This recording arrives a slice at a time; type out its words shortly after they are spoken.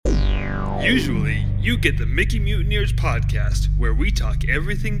Usually, you get the Mickey Mutineers podcast, where we talk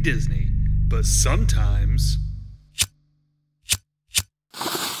everything Disney, but sometimes...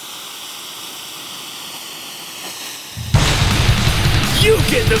 You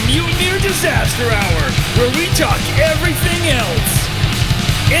get the Mutineer Disaster Hour, where we talk everything else.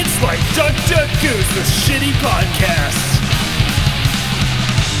 It's like Duck Duck Goose with shitty podcasts.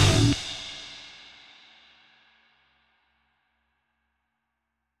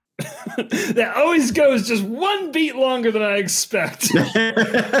 That always goes just one beat longer than I expect.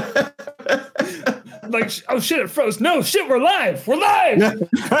 Like, oh shit, it froze. No, shit, we're live. We're live.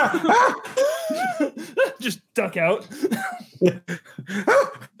 Just duck out.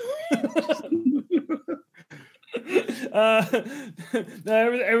 No,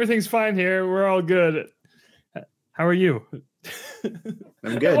 everything's fine here. We're all good. How are you?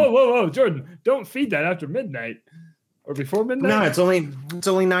 I'm good. Whoa, Jordan! Don't feed that after midnight or before midnight. No, it's only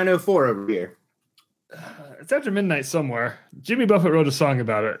 9:04 over here. It's after midnight somewhere. Jimmy Buffett wrote a song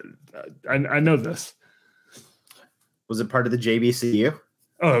about it. I know this. Was it part of the JBCU?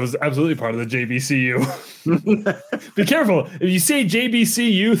 Oh, it was absolutely part of the JBCU. Be careful. If you say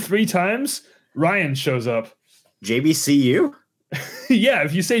JBCU 3 times, Ryan shows up. JBCU? Yeah,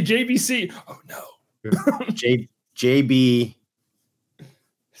 if you say JBC, oh no. JBCU?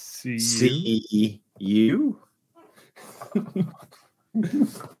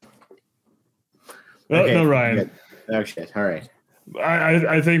 Well, okay, no, Ryan. good. Oh shit! All right.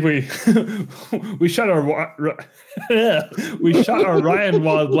 I think we shot our we shot our Ryan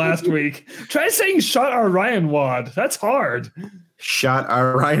wad last week. Try saying shot our Ryan wad. That's hard. Shot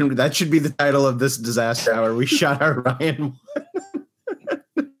our Ryan. That should be the title of this disaster hour. We shot our Ryan wad.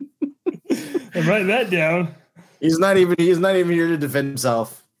 I'm writing that down. He's not even here to defend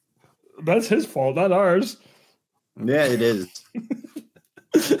himself. That's his fault, not ours. Yeah, it is.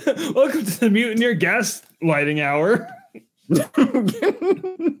 Welcome to the Mutineer Gas Lighting Hour.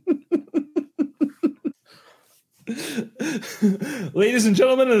 Ladies and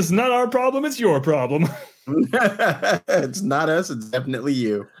gentlemen, it's not our problem, it's your problem. It's not us, it's definitely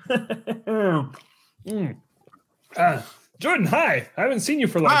you. Jordan, hi. I haven't seen you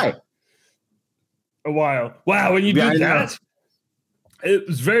for Hi. A while. Wow, when you do that, it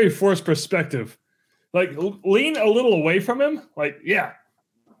was very forced perspective. Like, lean a little away from him. Like, yeah.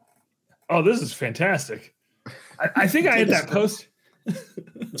 Oh, this is fantastic. I think I had that post.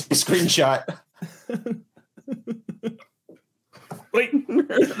 Screenshot. Wait,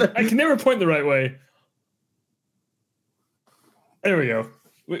 I can never point the right way. There we go.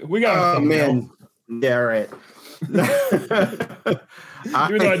 We got. Oh man, yeah, right. Even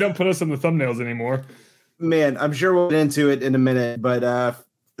though I don't put us in the thumbnails anymore. Man, I'm sure we'll get into it in a minute, but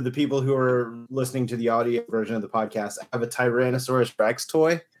for the people who are listening to the audio version of the podcast, I have a Tyrannosaurus Rex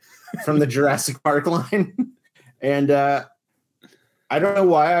toy from the Jurassic Park line. And I don't know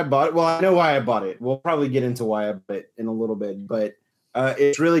why I bought it. Well, I know why I bought it. We'll probably get into why I bought it in a little bit, but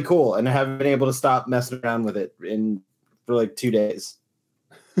it's really cool. And I haven't been able to stop messing around with it for like 2 days.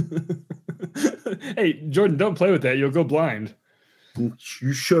 Hey, Jordan, don't play with that. You'll go blind.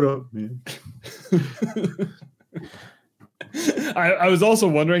 You shut up, man. I was also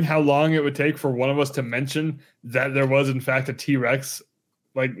wondering how long it would take for one of us to mention that there was, in fact, a T-Rex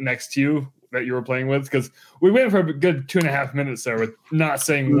like next to you that you were playing with, because we went for a good 2.5 minutes there with not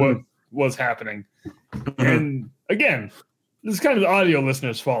saying what was happening. And again, this is kind of the audio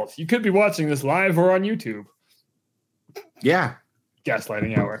listener's fault. You could be watching this live or on YouTube. Yeah.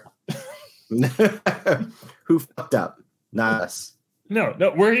 Gaslighting hour. Who fucked up? Not us. No,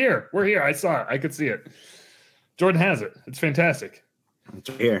 we're here. We're here. I saw it. I could see it. Jordan has it. It's fantastic. It's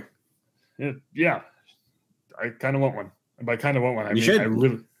right here. Yeah. I kind of want one. By kind of want one, I mean, should. I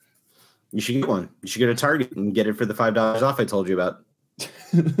really... You should get one. You should go to Target and get it for the $5 off I told you about.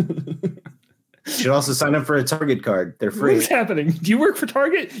 You should also sign up for a Target card. They're free. What's happening? Do you work for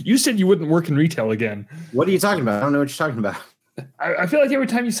Target? You said you wouldn't work in retail again. What are you talking about? I don't know what you're talking about. I feel like every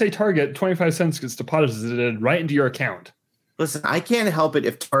time you say Target, 25 cents gets deposited right into your account. Listen, I can't help it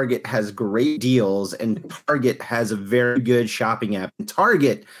if Target has great deals and Target has a very good shopping app. And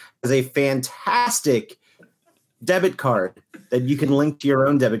Target has a fantastic debit card that you can link to your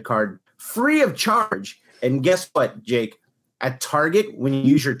own debit card free of charge. And guess what, Jake? At Target, when you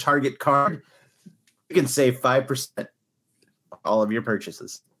use your Target card, you can save 5% on all of your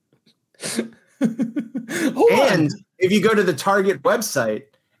purchases. And if you go to the Target website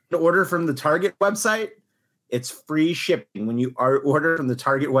and order from the Target website, it's free shipping when you order from the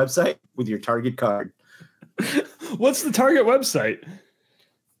Target website with your Target card. What's the Target website?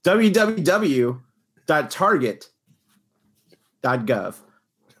 www.target.gov.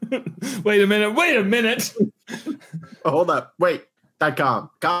 Wait a minute. Oh, hold up. Wait. .com.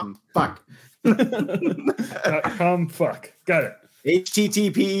 Fuck. .com. Fuck. Got it.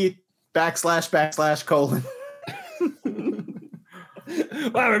 http:// :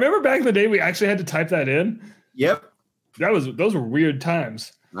 Wow, remember back in the day we actually had to type that in? Yep. Those were weird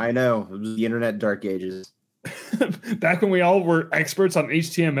times. I know. It was the internet dark ages. Back when we all were experts on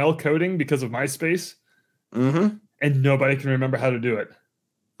HTML coding because of MySpace. Mm-hmm. And nobody can remember how to do it.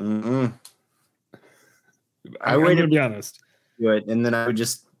 Mm-hmm. I'm going to be honest. Do it, and then I would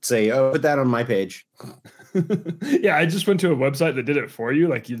just say, "Oh, put that on my page." Yeah, I just went to a website that did it for you.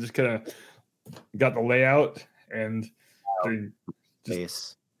 Like you just kind of got the layout and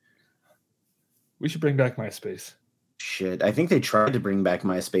Space. We should bring back MySpace. Shit, I think they tried to bring back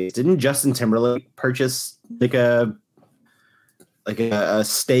MySpace. Didn't Justin Timberlake purchase like a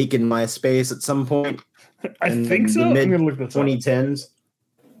stake in MySpace at some point? I think so. I'm gonna look this up. 2010s.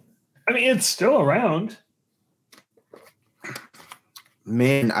 I mean, it's still around.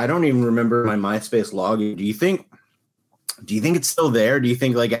 Man, I don't even remember my MySpace login. Do you think it's still there? Do you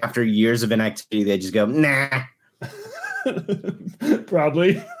think like after years of inactivity they just go, nah?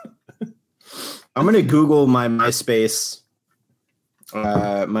 Probably. I'm gonna Google my MySpace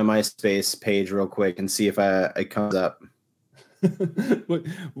page real quick and see if it comes up.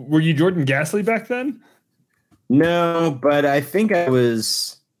 Were you Jordan Gasly back then? No, but I think I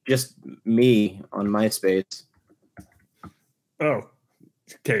was just me on MySpace. Oh,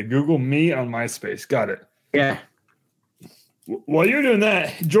 okay. Google me on MySpace. Got it. Yeah. While you're doing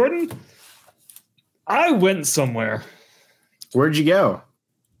that, Jordan, I went somewhere. Where'd you go?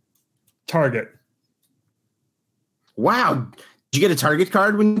 Target. Wow. Did you get a Target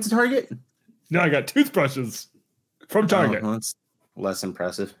card when you went to Target? No, I got toothbrushes from Target. Oh, well, that's less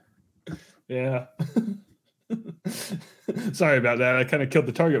impressive. Yeah. Sorry about that. I kind of killed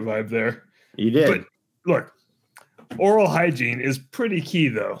the Target vibe there. You did. But look, oral hygiene is pretty key,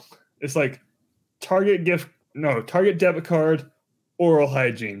 though. It's like Target debit card, oral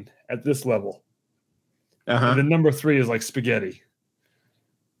hygiene at this level. And the number 3 is like spaghetti.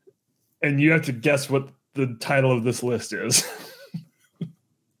 And you have to guess what the title of this list is.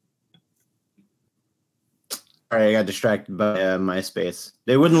 All right, I got distracted by MySpace.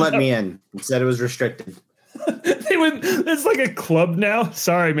 They wouldn't let me in. It said it was restricted. It's like a club now.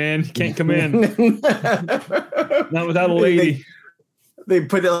 Sorry, man. You can't come in. Not without a lady. They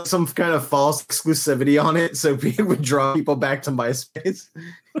put some kind of false exclusivity on it so it would draw people back to MySpace.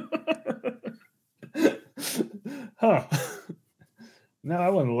 Huh. No, I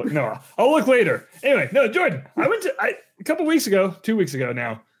want to look. No, I'll look later. Anyway, no, Jordan, a couple weeks ago, 2 weeks ago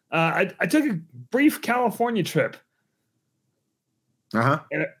now, I took a brief California trip.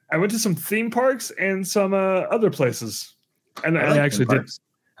 And I went to some theme parks and some other places. And I actually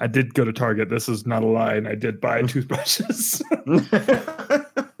did go to Target. This is not a lie. And I did buy toothbrushes.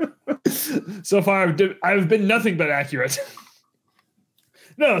 So far, I've been nothing but accurate.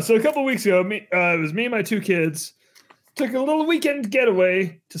 No, so a couple weeks ago, it was me and my 2 kids took a little weekend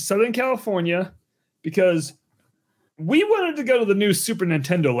getaway to Southern California because we wanted to go to the new Super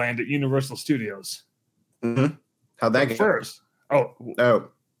Nintendo Land at Universal Studios. Mm-hmm. How'd that go? First. Oh.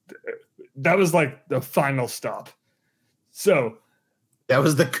 That was like the final stop. So. That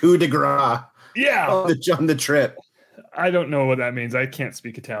was the coup de grace. Yeah. On the trip. I don't know what that means. I can't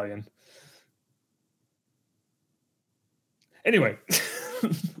speak Italian. Anyway.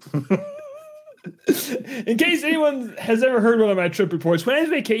 In case anyone has ever heard one of my trip reports, when I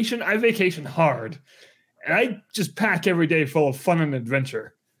vacation hard. And I just pack every day full of fun and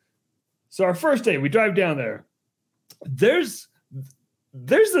adventure. So our first day, we drive down there. There's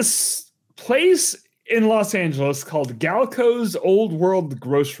this place in Los Angeles called Galco's Old World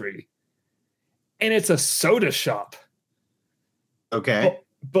Grocery. And it's a soda shop. Okay.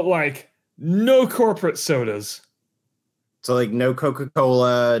 But like no corporate sodas. So like no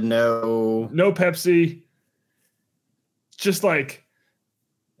Coca-Cola, no Pepsi, just like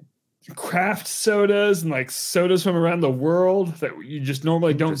craft sodas and like sodas from around the world that you just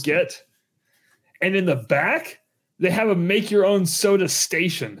normally don't get. And in the back, they have a make your own soda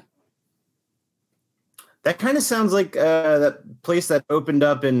station. That kind of sounds like that place that opened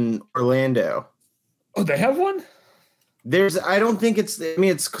up in Orlando. Oh, they have one? I don't think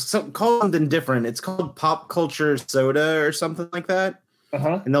it's called something different. It's called Pop Culture Soda or something like that.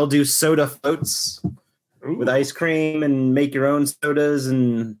 And they'll do soda floats with ice cream and make your own sodas.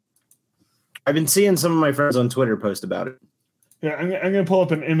 And I've been seeing some of my friends on Twitter post about it. Yeah, I'm going to pull up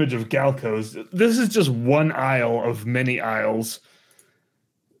an image of Galco's. This is just one aisle of many aisles.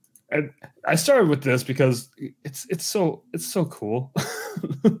 And I started with this because it's so cool.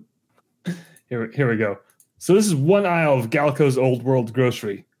 Here we go. So this is one aisle of Galco's Old World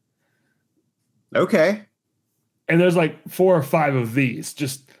Grocery. Okay. And there's like 4 or 5 of these.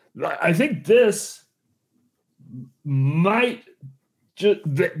 I think this might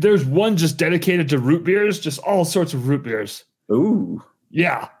there's one just dedicated to root beers, just all sorts of root beers. Ooh.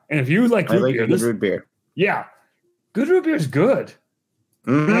 Yeah. And if you like root beer, root beer. Yeah. Good root beer is good.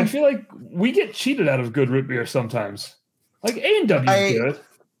 Mm-hmm. And I feel like we get cheated out of good root beer sometimes. Like A&W is good.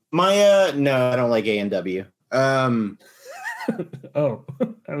 No, I don't like A&W. Oh,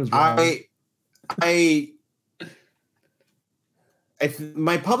 that was wrong.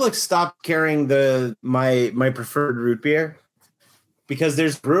 My Publix stopped carrying my preferred root beer because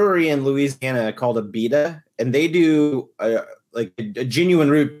there's a brewery in Louisiana called Abita, and they do a genuine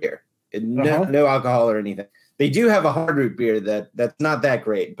root beer, no alcohol or anything. They do have a hard root beer that's not that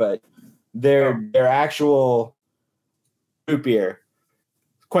great, but their actual root beer,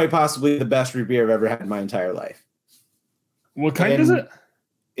 quite possibly the best root beer I've ever had in my entire life. What kind is it?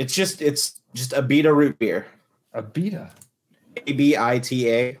 It's just Abita root beer. Abita.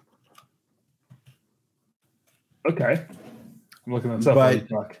 ABITA. Okay. I'm looking this up.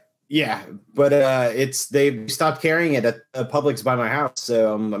 But they stopped carrying it at Publix by my house,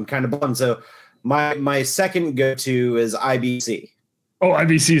 so I'm kind of bummed. So my second go-to is IBC. Oh,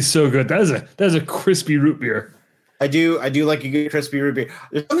 IBC is so good. That is a crispy root beer. I do like a good crispy root beer.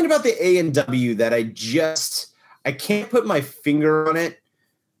 There's something about the A&W that I can't put my finger on it,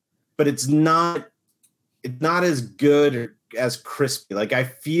 but it's not as good as crispy. Like I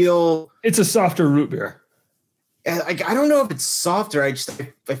feel it's a softer root beer. I don't know if it's softer. I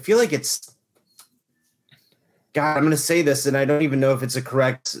feel like it's. God, I'm going to say this, and I don't even know if it's a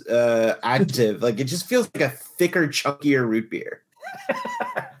correct adjective. Like it just feels like a thicker, chunkier root beer.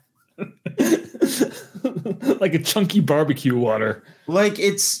 Like a chunky barbecue water. Like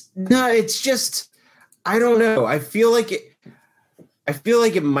it's just. I don't know. I feel like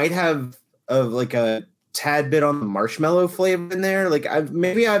it might have a tad bit on the marshmallow flavor in there. Like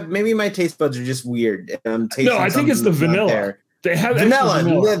maybe my taste buds are just weird. And I'm tasting. No, I think it's the vanilla. They have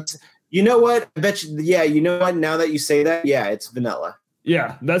vanilla. You know what? I bet you. Yeah, you know what? Now that you say that, yeah, it's vanilla.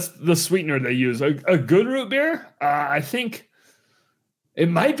 Yeah, that's the sweetener they use. A good root beer, I think it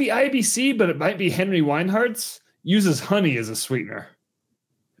might be IBC, but it might be Henry Weinhardt's. Uses honey as a sweetener,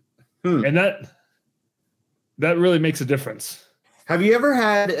 and that really makes a difference. Have you ever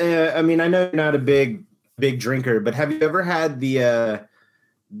had? I mean, I know you're not a big drinker, but have you ever had the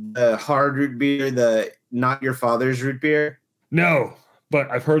hard root beer, the Not Your Father's root beer? No, but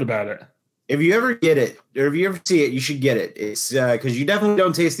I've heard about it. If you ever get it, or if you ever see it, you should get it. It's because you definitely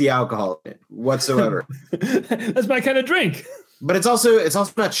don't taste the alcohol in it whatsoever. That's my kind of drink. But it's also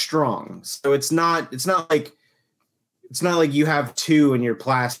not strong, so it's not like you have 2 and you're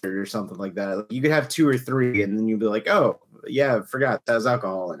plastered or something like that. You could have 2 or 3, and then you'll be like, oh yeah, I forgot that has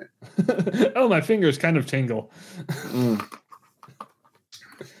alcohol in it. Oh, my fingers kind of tingle. No,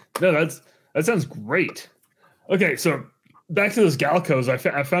 that sounds great. Okay, so back to this Galco's. I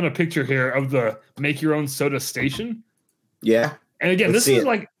found a picture here of the make your own soda station. Yeah. And again, this is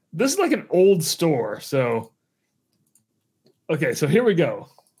like an old store. So okay, so here we go.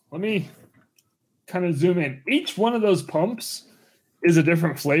 Let me kind of zoom in. Each one of those pumps is a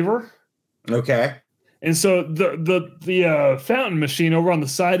different flavor. Okay. And so the fountain machine over on the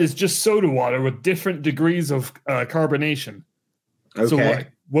side is just soda water with different degrees of carbonation. Okay. So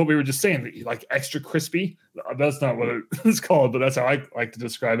what we were just saying, like extra crispy. That's not what it's called, but that's how I like to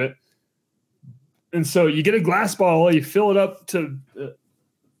describe it. And so you get a glass bottle, you fill it up to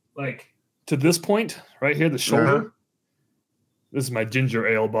to this point right here, the shoulder. Uh-huh. This is my ginger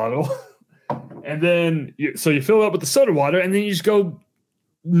ale bottle. And then you fill it up with the soda water, and then you just go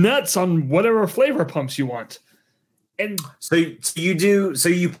nuts on whatever flavor pumps you want. And so you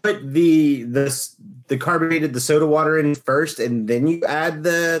put the carbonated, the soda water in first, and then you add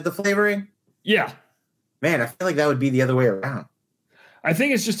the flavoring? Yeah. Man, I feel like that would be the other way around. I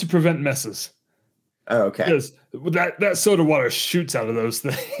think it's just to prevent messes. Oh, okay. Because that soda water shoots out of those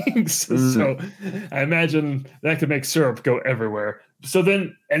things. So I imagine that could make syrup go everywhere. So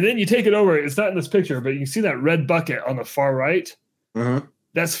then you take it over. It's not in this picture, but you can see that red bucket on the far right. Mm-hmm.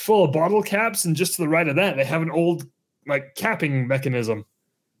 That's full of bottle caps, and just to the right of that, they have an old capping mechanism.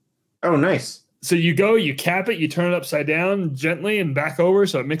 Oh, nice. So you go, you cap it, you turn it upside down gently and back over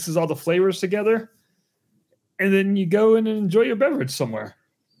so it mixes all the flavors together. And then you go in and enjoy your beverage somewhere.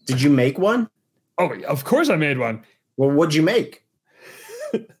 Did you make one? Oh, of course I made one. Well, what'd you make?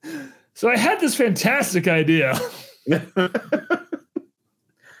 So I had this fantastic idea.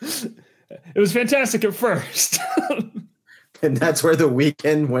 It was fantastic at first. And that's where the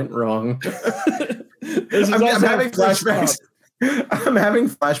weekend went wrong. I'm having flashbacks. I'm having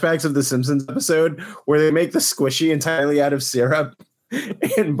flashbacks of the Simpsons episode where they make the squishy entirely out of syrup,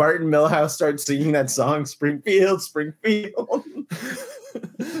 and Bart and Milhouse start singing that song, Springfield, Springfield.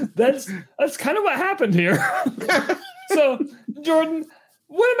 That's kind of what happened here. So, Jordan,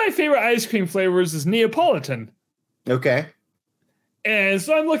 one of my favorite ice cream flavors is Neapolitan. Okay. And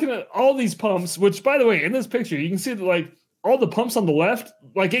so I'm looking at all these pumps, which, by the way, in this picture, you can see that, like, all the pumps on the left,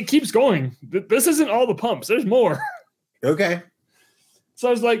 like, it keeps going. This isn't all the pumps. There's more. Okay. So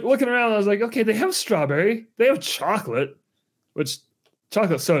I was, like, looking around. I was like, okay, they have strawberry. They have chocolate, which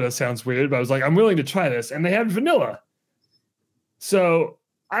chocolate soda sounds weird, but I was like, I'm willing to try this. And they have vanilla. So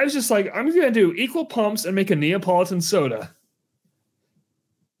I was just like, I'm going to do equal pumps and make a Neapolitan soda.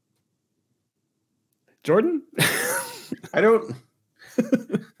 Jordan? I don't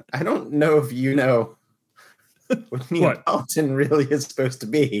know if you know what Neapolitan really is supposed to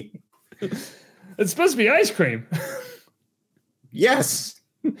be. It's supposed to be ice cream. Yes.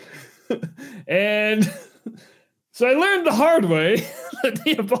 And so I learned the hard way that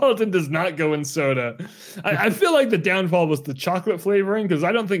Neapolitan does not go in soda. I feel like the downfall was the chocolate flavoring, because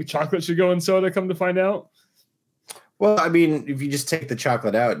I don't think chocolate should go in soda, come to find out. Well, I mean, if you just take the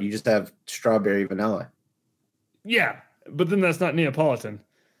chocolate out, you just have strawberry vanilla. Yeah, but then that's not Neapolitan.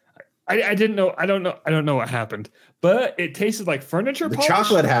 I didn't know. I don't know what happened, but it tasted like furniture polish. The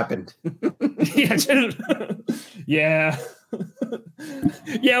chocolate happened. Yeah.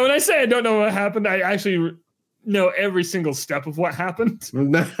 Yeah, when I say I don't know what happened, I actually know every single step of what happened.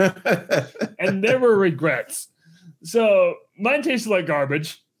 And there were regrets. So mine tasted like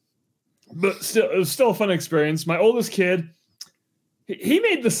garbage, but still, it was still a fun experience. My oldest kid, he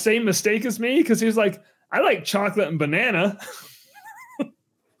made the same mistake as me, because he was like, I like chocolate and banana.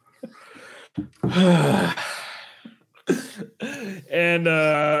 And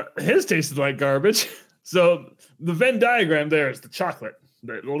his tasted like garbage. So the Venn diagram there is the chocolate,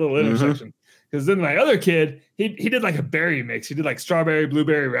 the little intersection. Because then my other kid, he did like a berry mix. He did like strawberry,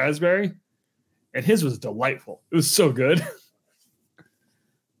 blueberry, raspberry. And his was delightful. It was so good.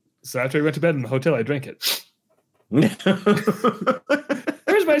 So after I went to bed in the hotel, I drank it. Where's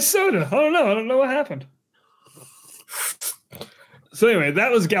my soda? I don't know what happened. So anyway,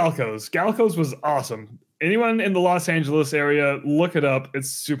 that was Galco's. Galco's was awesome. Anyone in the Los Angeles area, look it up. It's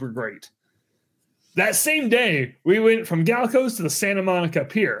super great. That same day, we went from Galco's to the Santa Monica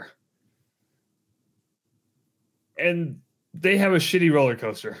Pier. And they have a shitty roller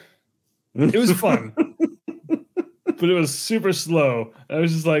coaster. It was fun. But it was super slow. I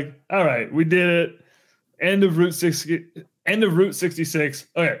was just like, all right, we did it. End of Route 66.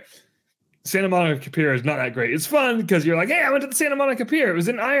 Okay. Santa Monica Pier is not that great. It's fun because you're like, hey, I went to the Santa Monica Pier. It was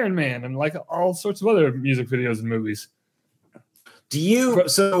in Iron Man and like all sorts of other music videos and movies.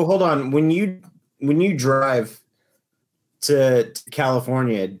 So hold on. When you drive to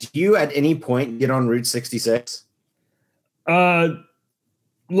California, do you at any point get on Route 66?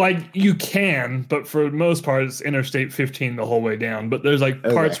 Like you can, but for the most part, it's Interstate 15 the whole way down. But there's like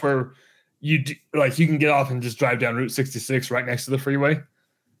parts where you can get off and just drive down Route 66 right next to the freeway.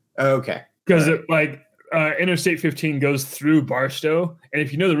 Okay. Because Interstate 15 goes through Barstow, and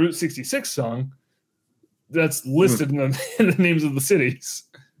if you know the Route 66 song, that's listed in the names of the cities.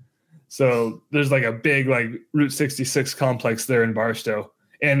 So there's like a big like Route 66 complex there in Barstow,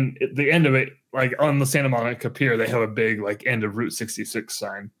 and at the end of it, like on the Santa Monica Pier, they have a big like end of Route 66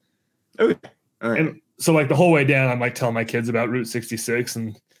 sign. Okay, all right. And so like the whole way down, I'm like telling my kids about Route 66,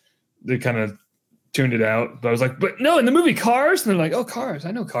 and they kind of tuned it out. But I was like, but no, in the movie Cars, and they're like, oh, Cars,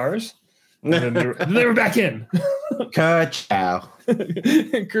 I know Cars. And then they were back in. Ka-chow.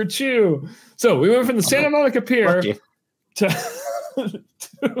 Kerchoo. So we went from the Santa Monica Pier to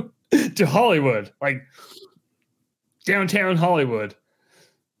Hollywood, like downtown Hollywood.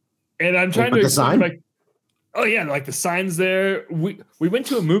 And I'm trying to explain, like, oh yeah, like the signs there. We went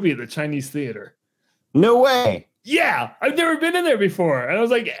to a movie at the Chinese theater. No way. Yeah, I've never been in there before, and I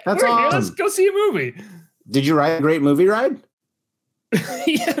was like, that's awesome. Let's go see a movie. Did you ride a great movie ride?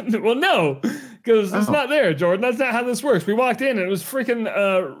 Yeah, well, no, because it's not there, Jordan. That's not how this works. We walked in and it was freaking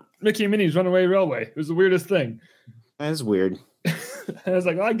Mickey and Minnie's Runaway Railway. It was the weirdest thing. That is weird. I was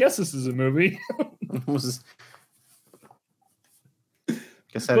like, well, I guess this is a movie.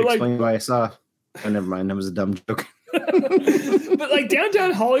 Guess that explains why I saw. Oh, never mind. That was a dumb joke. But like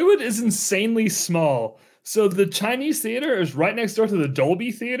downtown Hollywood is insanely small. So the Chinese theater is right next door to the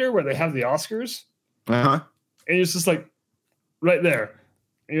Dolby Theater where they have the Oscars. Uh-huh. And it's just like right there.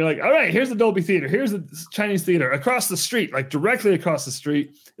 And you're like, all right, here's the Dolby Theater. Here's the Chinese Theater. Across the street, like directly across the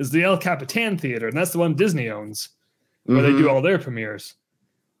street, is the El Capitan Theater. And that's the one Disney owns, where they do all their premieres.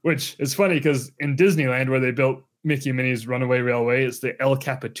 Which is funny because in Disneyland, where they built Mickey and Minnie's Runaway Railway, it's the El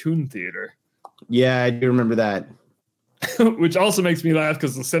Capitan Theater. Yeah, I do remember that. Which also makes me laugh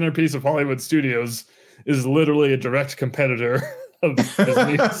because the centerpiece of Hollywood Studios is literally a direct competitor of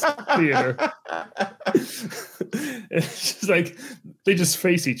Disney's theater. It's just like they just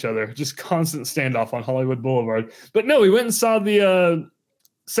face each other, just constant standoff on Hollywood Boulevard. But no, we went and saw the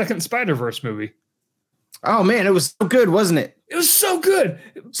second Spider-Verse movie. Oh man, it was so good, wasn't it? It was so good.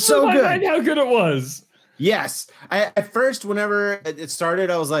 So good. Mind how good it was. Yes. At first, whenever it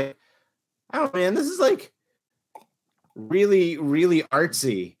started, I was like, oh man, this is like really, really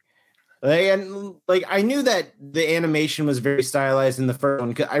artsy. Like I knew that the animation was very stylized in the first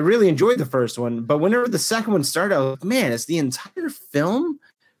one. I really enjoyed the first one, but whenever the second one started, I was like, man, is the entire film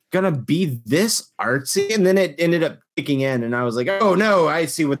gonna be this artsy? And then it ended up kicking in, and I was like, oh no, I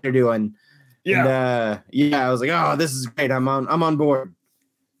see what they're doing. Yeah. And, I was like, oh, this is great. I'm on board.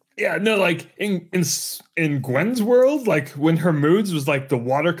 Yeah, no, like in Gwen's world, like when her moods was like the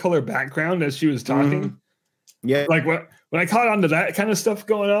watercolor background as she was talking. Mm-hmm. Yeah. Like when I caught on to that kind of stuff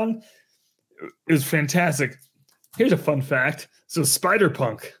going on, it was fantastic. Here's a fun fact. So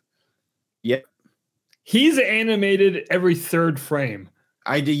Spider-Punk. Yep. He's animated every third frame.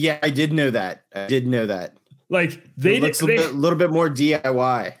 I did. Yeah, I did know that. Like a little bit more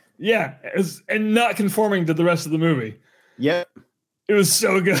DIY. Yeah, and not conforming to the rest of the movie. Yep. It was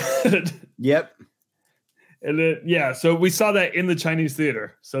so good. Yep. And then, so we saw that in the Chinese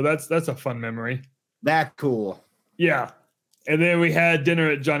theater. So that's a fun memory. That's cool. Yeah. And then we had dinner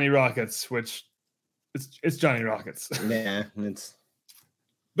at Johnny Rockets, which it's Johnny Rockets. Yeah,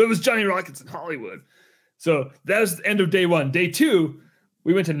 but it was Johnny Rockets in Hollywood. So that was the end of day one. Day two,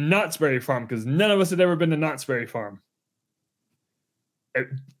 we went to Knott's Berry Farm because none of us had ever been to Knott's Berry Farm.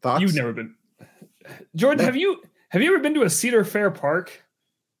 Thoughts? You've never been. Jordan, No. have you ever been to a Cedar Fair park?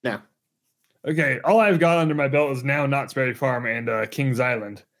 No. Okay, all I've got under my belt is now Knott's Berry Farm and Kings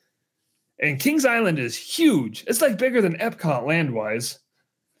Island. And Kings Island is huge. It's like bigger than Epcot land-wise.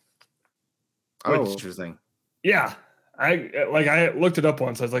 Oh, interesting. Yeah. I looked it up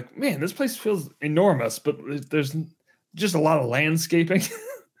once. I was like, man, this place feels enormous, but there's just a lot of landscaping.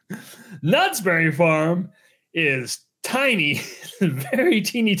 Knott's Berry Farm is tiny, very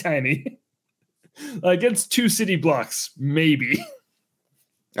teeny tiny. Like it's 2 city blocks, maybe.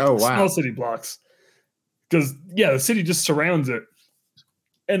 Oh, wow. Small city blocks. Because, the city just surrounds it.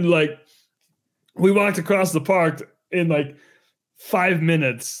 And, like, we walked across the park in, like, 5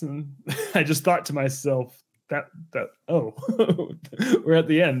 minutes. And I just thought to myself, we're at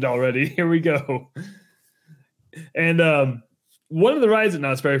the end already. Here we go. And one of the rides at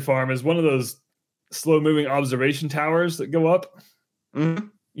Knott's Berry Farm is one of those slow-moving observation towers that go up. Mm-hmm.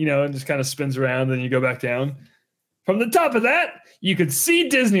 And just kind of spins around, and you go back down. From the top of that, you could see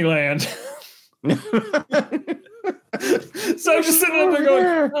Disneyland. So I'm just sitting up there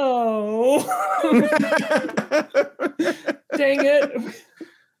going, oh, dang it.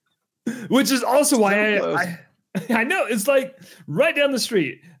 Which is also why I know, it's like right down the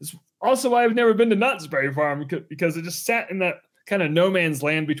street. It's also why I've never been to Knott's Berry Farm, because it just sat in that kind of no man's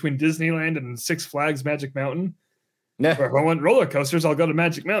land between Disneyland and Six Flags Magic Mountain. Yeah. If I want roller coasters, I'll go to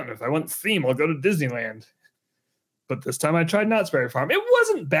Magic Mountain. If I want theme, I'll go to Disneyland. But this time I tried Knott's Berry Farm. It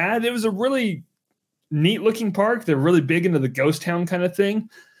wasn't bad. It was a really neat looking park. They're really big into the ghost town kind of thing.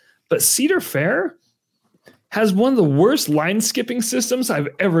 But Cedar Fair has one of the worst line skipping systems I've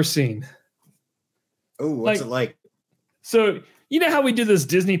ever seen. Oh, what's it like? So, you know how we do this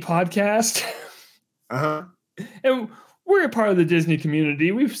Disney podcast? Uh-huh. And we're a part of the Disney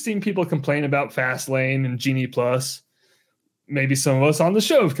community. We've seen people complain about Fastlane and Genie Plus. Maybe some of us on the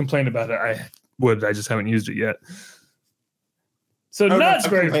show have complained about it. I just haven't used it yet. So Knott's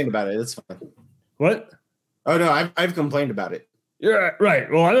Berry. I've complained about it. It's fine. What? Oh no, I've complained about it. You're right.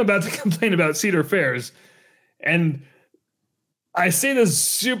 Well, I'm about to complain about Cedar Fairs, and I say this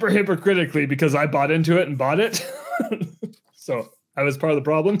super hypocritically because I bought into it and bought it, so I was part of the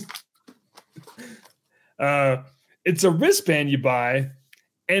problem. It's a wristband you buy,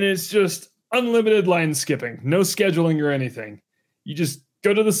 and it's just unlimited line skipping, no scheduling or anything. You just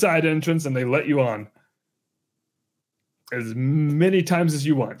go to the side entrance, and they let you on as many times as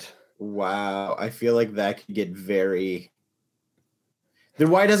you want. Wow, I feel like that could get very...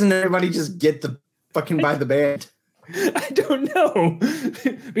 Then why doesn't everybody just get the fucking buy the band? I don't know.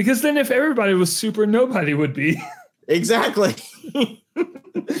 Because then if everybody was super, nobody would be. Exactly.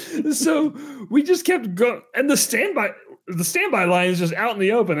 So we just kept going. And the the standby line is just out in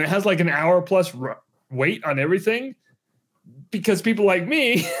the open. It has like an hour plus wait on everything because people like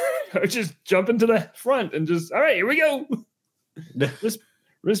me are just jumping to the front and just, all right, here we go.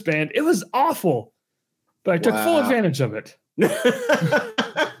 Wristband. It was awful, but I took full advantage of it.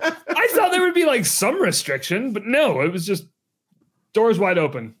 I thought there would be like some restriction, but no, it was just doors wide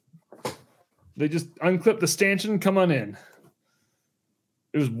open. They just unclip the stanchion, come on in.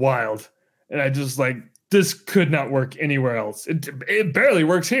 It was wild. And I just like, this could not work anywhere else. It barely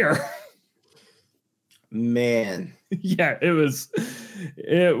works here. Man. Yeah, it was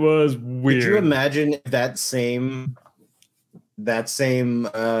weird. Could you imagine if that same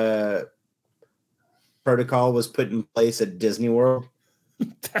protocol was put in place at Disney World?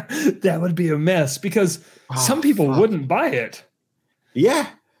 That would be a mess because some people wouldn't buy it. Yeah.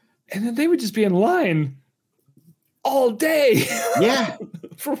 And then they would just be in line all day. Yeah.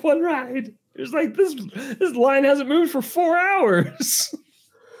 For one ride. It's like this line hasn't moved for 4 hours.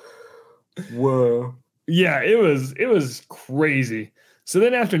 Whoa. Yeah, it was crazy. So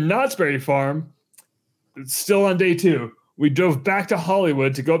then after Knott's Berry Farm, it's still on day 2, we drove back to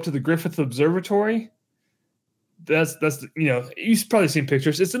Hollywood to go up to the Griffith Observatory. That's you've probably seen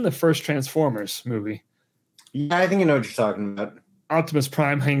pictures. It's in the first Transformers movie. Yeah, I think I know what you're talking about. Optimus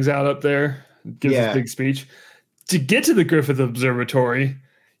Prime hangs out up there, gives his big speech. To get to the Griffith Observatory,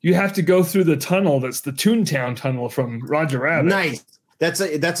 you have to go through the tunnel that's the Toontown tunnel from Roger Rabbit. Nice.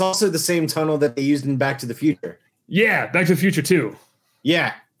 That's also the same tunnel that they used in Back to the Future. Yeah, Back to the Future 2.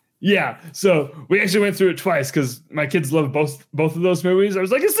 Yeah. Yeah. So we actually went through it twice because my kids love both of those movies. I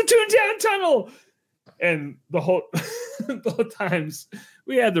was like, it's the Toontown tunnel. And the whole times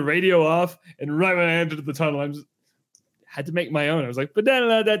we had the radio off, and right when I entered the tunnel, I had to make my own. I was like, but then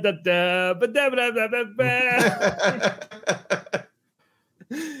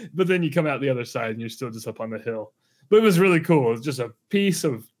you come out the other side and you're still just up on the hill. But it was really cool. It was just a piece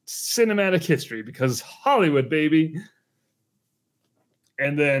of cinematic history because Hollywood, baby.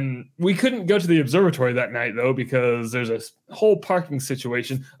 And then we couldn't go to the observatory that night, though, because there's a whole parking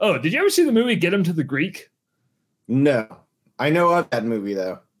situation. Oh, did you ever see the movie Get Him to the Greek? No. I know of that movie,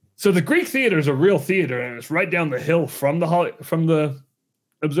 though. So the Greek Theater is a real theater, and it's right down the hill from the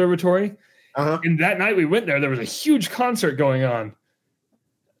observatory. Uh-huh. And that night we went there was a huge concert going on.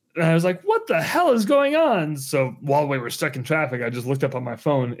 And I was like, what the hell is going on? So while we were stuck in traffic, I just looked up on my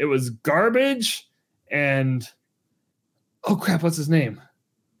phone. It was Garbage and, oh crap, what's his name?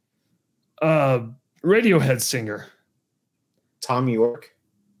 Radiohead singer. Tom York?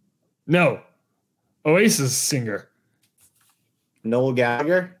 No. Oasis singer. Noel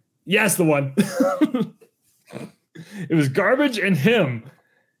Gallagher? Yes, the one. It was Garbage and him.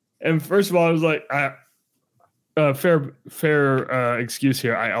 And first of all, I was like, fair excuse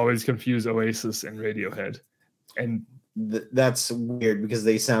here. I always confuse Oasis and Radiohead. And that's weird because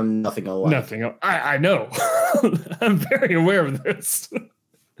they sound nothing alike. Nothing. I know. I'm very aware of this.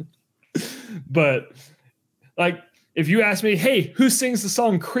 But like, if you ask me, hey, who sings the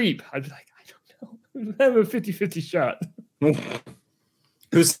song Creep? I'd be like, I don't know. I have a 50-50 shot.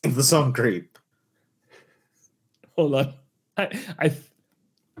 Who sings the song Creep? Hold on. I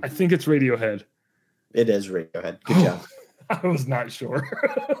think it's Radiohead. It is Radiohead. Good job. I was not sure.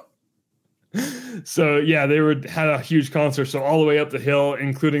 So yeah, they had a huge concert. So all the way up the hill,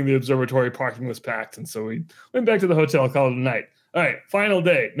 including the observatory parking, was packed. And so we went back to the hotel, called it a night. All right, final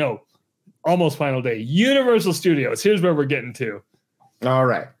day. No, almost final day. Universal Studios. Here's where we're getting to. All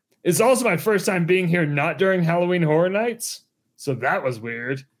right. It's also my first time being here, not during Halloween Horror Nights. So that was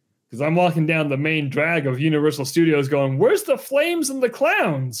weird because I'm walking down the main drag of Universal Studios going, where's the flames and the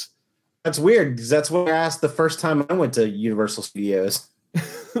clowns? That's weird because that's what I asked the first time I went to Universal Studios.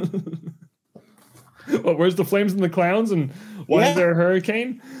 Well, where's the flames and the clowns, and why is there a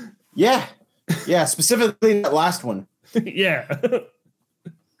hurricane? Yeah. Yeah, specifically that last one. Yeah.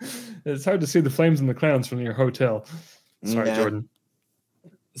 It's hard to see the flames and the clowns from your hotel. Sorry, Jordan.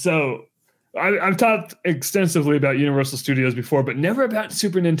 So I've talked extensively about Universal Studios before, but never about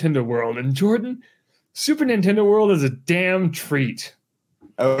Super Nintendo World. And Jordan, Super Nintendo World is a damn treat.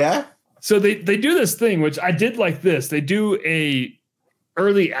 Oh, yeah? So they do this thing, which I did like this. They do a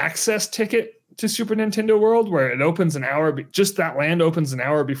early access ticket to Super Nintendo World where it opens an hour, just that land opens an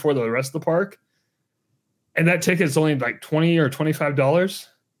hour before the rest of the park. And that ticket is only like $20 or $25.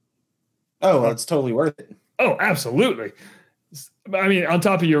 Oh, well, it's totally worth it. Oh, absolutely. I mean, on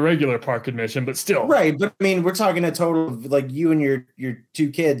top of your regular park admission, but still. Right, but I mean, we're talking a total of like you and your two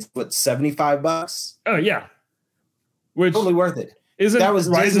kids, what, $75? Oh, yeah. Which totally worth it. Isn't that was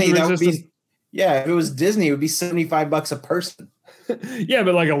Disney, that would Resistance? be, yeah, if it was Disney, it would be $75 a person. Yeah,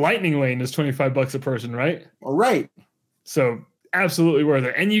 but like a lightning lane is $25 a person, right? Right. So absolutely worth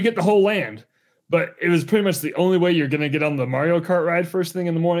it. And you get the whole land. But it was pretty much the only way you're going to get on the Mario Kart ride first thing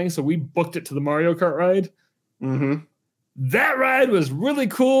in the morning. So we booked it to the Mario Kart ride. Mm-hmm. That ride was really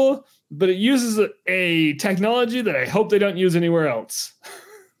cool, but it uses a technology that I hope they don't use anywhere else.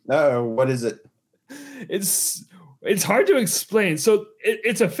 What is it? It's hard to explain. So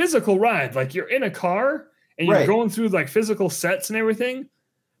it's a physical ride. Like you're in a car and you're going through like physical sets and everything,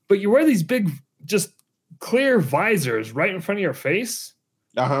 but you wear these big, just clear visors right in front of your face.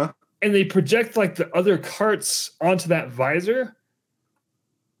 Uh-huh. And they project like the other carts onto that visor.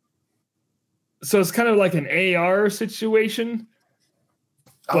 So it's kind of like an AR situation.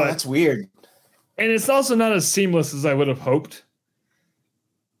 Oh, that's weird. And it's also not as seamless as I would have hoped.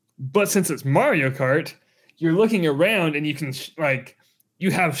 But since it's Mario Kart, you're looking around and you can you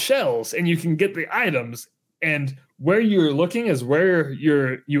have shells and you can get the items. And where you're looking is where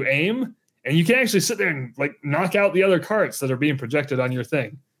you aim. And you can actually sit there and like knock out the other carts that are being projected on your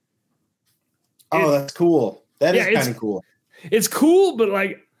thing. Oh, that's cool. That is kind of cool. It's cool, but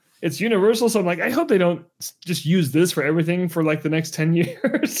like it's universal. So I'm like, I hope they don't just use this for everything for like the next 10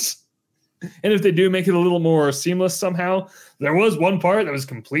 years. And if they do make it a little more seamless somehow, there was one part that was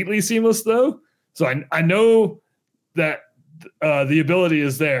completely seamless though. So I know that the ability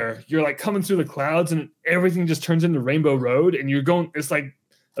is there. You're like coming through the clouds and everything just turns into Rainbow Road and you're going, it's like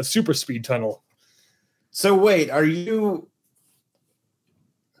a super speed tunnel. So wait,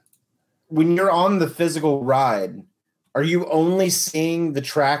 when you're on the physical ride, are you only seeing the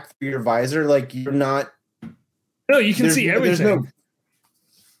track through your visor? Like you're not. No, you can see everything.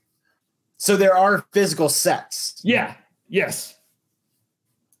 So there are physical sets. Yeah. Yes.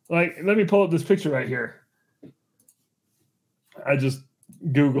 Like, let me pull up this picture right here. I just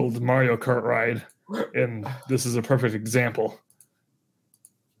Googled Mario Kart ride, and this is a perfect example.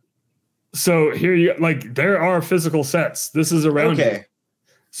 So here there are physical sets. This is around you.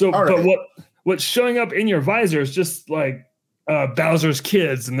 So, but what's showing up in your visor is just like Bowser's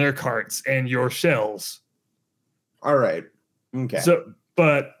kids and their carts and your shells. All right. Okay. So,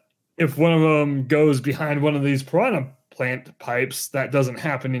 but if one of them goes behind one of these piranha plant pipes, that doesn't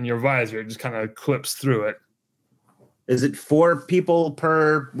happen in your visor. It just kind of clips through it. Is it 4 people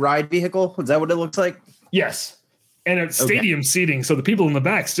per ride vehicle? Is that what it looks like? Yes. And it's stadium seating, so the people in the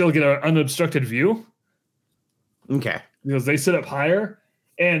back still get an unobstructed view. Okay. Because they sit up higher.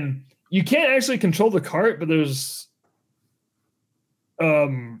 And you can't actually control the cart, but there's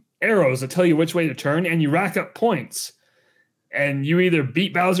arrows that tell you which way to turn, and you rack up points. And you either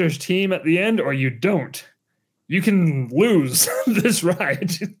beat Bowser's team at the end or you don't. You can lose this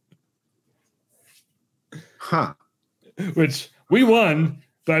ride. Huh. Which we won,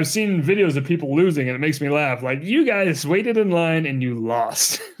 but I've seen videos of people losing, and it makes me laugh. Like, you guys waited in line and you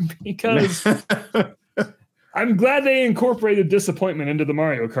lost. Because I'm glad they incorporated disappointment into the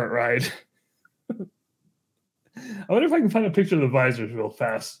Mario Kart ride. I wonder if I can find a picture of the visors real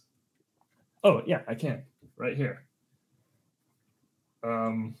fast. Oh, yeah, I can. Right here.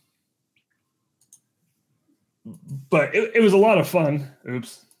 But it was a lot of fun.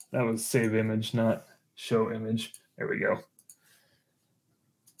 Oops, that was save image, not show image. There we go.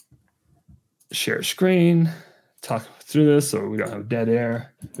 Share screen. Talk through this so we don't have dead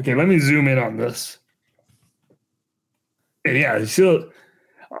air. Okay, let me zoom in on this. And yeah, you see,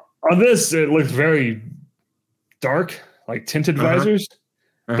 on this it looks very dark, like tinted visors,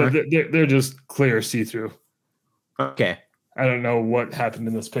 but they're just clear see-through. Okay. I don't know what happened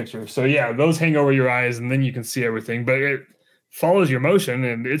in this picture. So yeah, those hang over your eyes and then you can see everything, but it follows your motion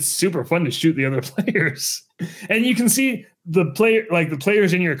and it's super fun to shoot the other players. And you can see the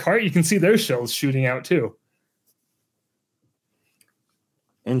players in your cart, you can see their shells shooting out too.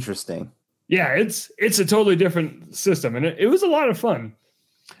 Interesting. Yeah, it's a totally different system and it was a lot of fun.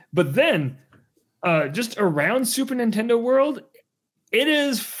 But then just around Super Nintendo World, it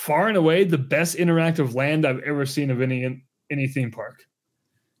is far and away the best interactive land I've ever seen of any theme park.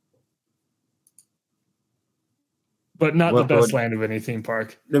 But not the best land of any theme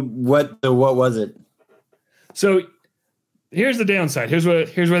park. What was it? So here's the downside. Here's where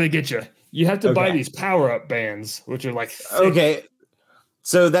they get you. You have to buy these power-up bands, which are like thick. Okay.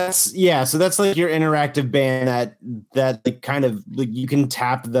 So that's like your interactive band that like kind of like you can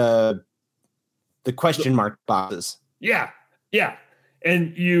tap the question mark boxes. Yeah. Yeah.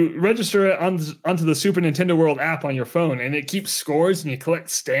 And you register it onto the Super Nintendo World app on your phone, and it keeps scores, and you collect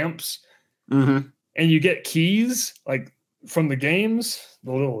stamps, and you get keys like from the games.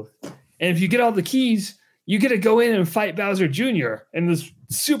 And if you get all the keys, you get to go in and fight Bowser Jr. in this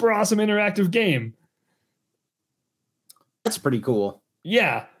super awesome interactive game. That's pretty cool.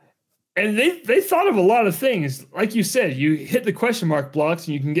 Yeah, And they thought of a lot of things. Like you said, you hit the question mark blocks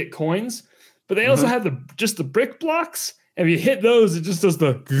and you can get coins, but they also have just the brick blocks. And if you hit those, it just does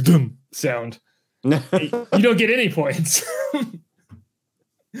the sound. You don't get any points.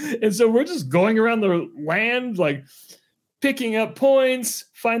 And so we're just going around the land, like picking up points,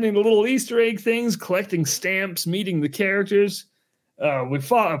 finding the little Easter egg things, collecting stamps, meeting the characters. We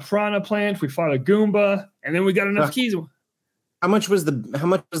fought a piranha plant, we fought a Goomba, and then we got enough keys. How much was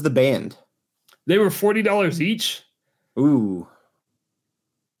the band? They were $40 each. Ooh.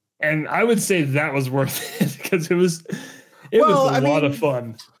 And I would say that was worth it because it was a lot of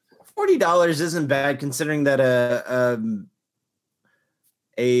fun. $40 isn't bad considering that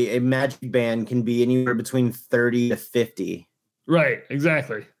a magic band can be anywhere between 30 to 50. Right,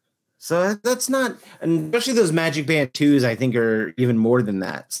 exactly. So that's not, and especially those Magic Band 2s, I think are even more than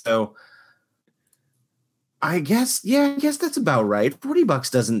that. So I guess that's about right.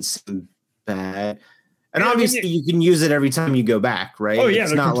 $40 doesn't seem bad. And obviously you can use it every time you go back, right? Oh yeah,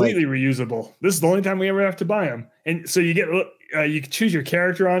 they're completely reusable. This is the only time we ever have to buy them. And so you get you can choose your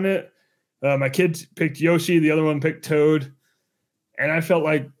character on it. My kid picked Yoshi, the other one picked Toad. And I felt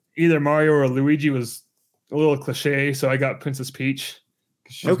like either Mario or Luigi was a little cliche, so I got Princess Peach.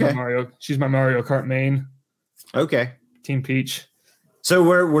 She's my Mario Kart main. Okay. Team Peach. So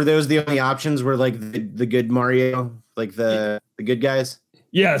were those the only options? Were like the good Mario, like the good guys?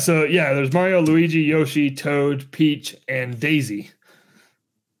 Yeah, so there's Mario, Luigi, Yoshi, Toad, Peach, and Daisy.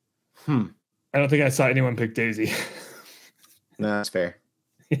 I don't think I saw anyone pick Daisy. No, that's fair.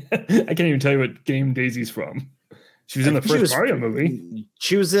 I can't even tell you what game Daisy's from. She was in the first Mario movie.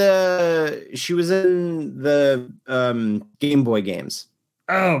 She was in the Game Boy games.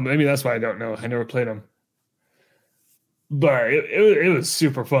 Oh, maybe that's why I don't know. I never played them. But it was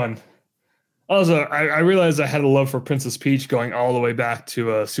super fun. Also, I realized I had a love for Princess Peach going all the way back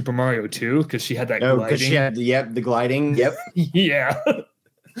to Super Mario 2 because she had that gliding. Because she had the gliding. Yep. Yeah.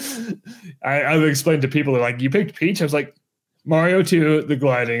 I've explained to people, they're like, you picked Peach? I was like, Mario 2, the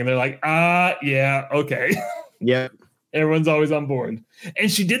gliding. And they're like, yeah, okay. Yep. Everyone's always on board. And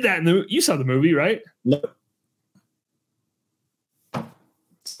she did that you saw the movie, right? Nope.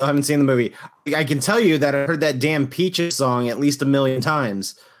 Still haven't seen the movie. I can tell you that I heard that damn Peaches song at least 1 million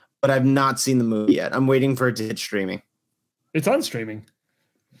times, but I've not seen the movie yet. I'm waiting for it to hit streaming. It's on streaming.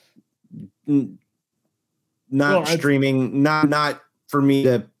 Streaming. Not for me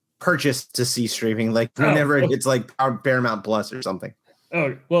to purchase to see streaming. Like whenever it's like Paramount Plus or something.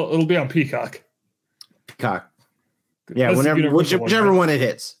 Oh, well, it'll be on Peacock. Peacock. Yeah, whichever one it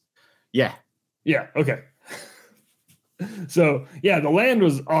hits. Yeah. Yeah, okay. So, yeah, the land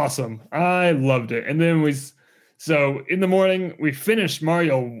was awesome. I loved it. And then so in the morning, we finished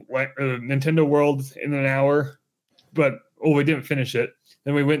Mario Nintendo World in an hour, but we didn't finish it.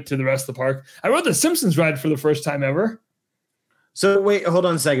 Then we went to the rest of the park. I rode the Simpsons ride for the first time ever. So wait, hold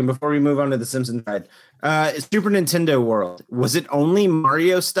on a second before we move on to the Simpsons ride. Super Nintendo World, was it only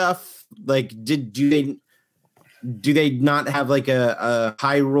Mario stuff? Like, do they not have like a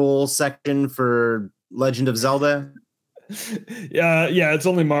Hyrule section for Legend of Zelda? Yeah, it's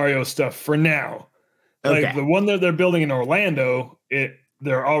only Mario stuff for now. Okay. Like the one that they're building in Orlando,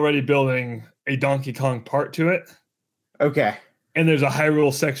 they're already building a Donkey Kong part to it. Okay. And there's a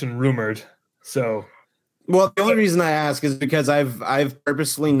Hyrule section rumored. So, well, the only reason I ask is because I've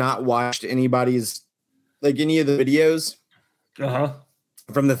purposely not watched anybody's any of the videos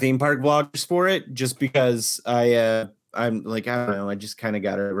from the theme park vloggers for it, just because I'm like, I don't know, I just kind of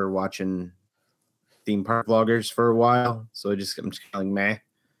got over watching theme park vloggers for a while, so I'm just kind of like meh.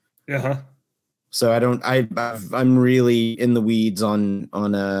 So I'm really in the weeds on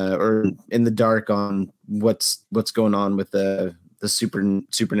or in the dark on what's going on with the Super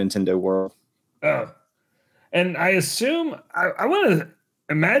Nintendo World. Oh, and I assume I want to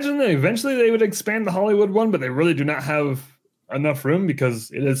imagine that eventually they would expand the Hollywood one, but they really do not have enough room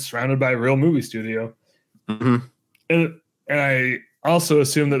because it is surrounded by a real movie studio. Mm-hmm. And I also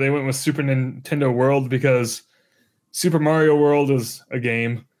assume that they went with Super Nintendo World because Super Mario World is a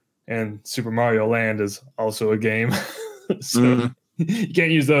game and Super Mario Land is also a game. So you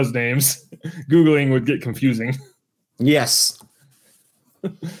can't use those names. Googling would get confusing. Yes.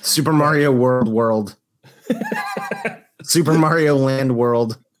 Super Mario World. Super Mario Land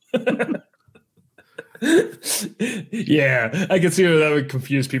World. Yeah, I can see how that would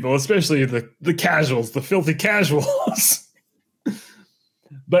confuse people, especially the casuals, the filthy casuals.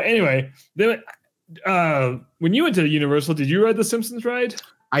 But anyway, then when you went to Universal, did you ride the Simpsons ride?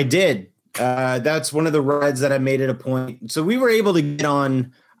 I did. That's one of the rides that I made it a point. So we were able to get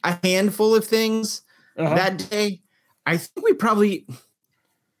on a handful of things that day. I think we probably,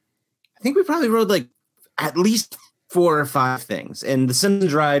 think we probably rode like at least 4 or 5 things. And the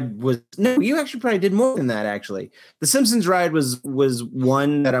Simpsons ride was no, you actually probably did more than that. Actually, the Simpsons ride was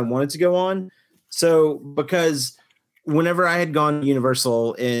one that I wanted to go on. So because whenever I had gone to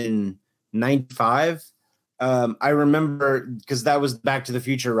Universal in '95, I remember because that was Back to the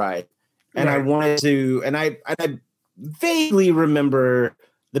Future ride, and I wanted to, and I vaguely remember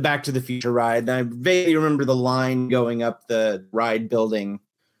the Back to the Future ride, and I vaguely remember the line going up the ride building.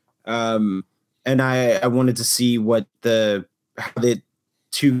 And I wanted to see what how the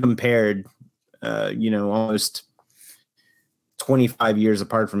two compared, almost 25 years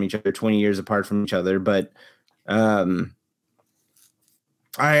apart from each other, 20 years apart from each other. But I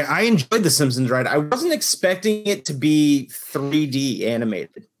enjoyed the Simpsons ride. I wasn't expecting it to be 3D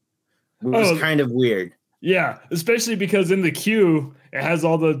animated. It was kind of weird. Yeah, especially because in the queue, it has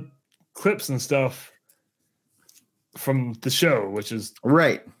all the clips and stuff from the show, which is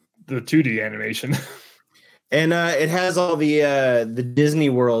right. The 2D animation. And it has all the Disney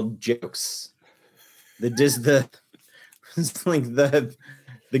World jokes. It's like the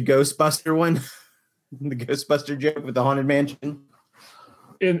Ghostbuster one. The Ghostbuster joke with the Haunted Mansion.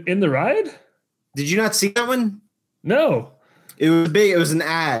 In the ride? Did you not see that one? No. It was big. It was an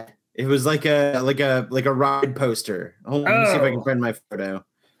ad. It was like a ride poster. Hold on, let me see if I can find my photo.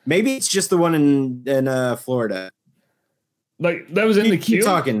 Maybe it's just the one in Florida. Like that was in the queue. Keep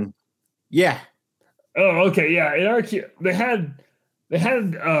talking. Yeah. Oh, okay. Yeah. In our queue, they had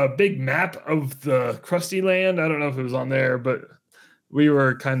a big map of the Krusty Land. I don't know if it was on there, but we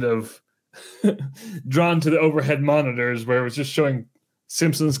were kind of drawn to the overhead monitors where it was just showing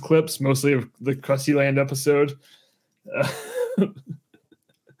Simpsons clips, mostly of the Krusty Land episode.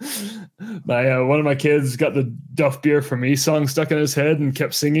 One of my kids got the Duff Beer for Me song stuck in his head and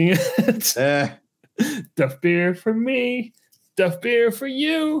kept singing it. Duff Beer for me, Duff Beer for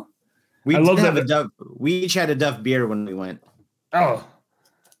you. We each had a Duff Beer when we went. Oh,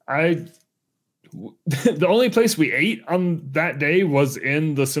 the only place we ate on that day was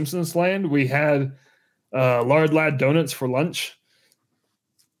in the Simpsons land. We had Lard Lad donuts for lunch,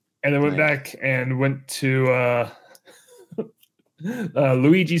 and then went back and went to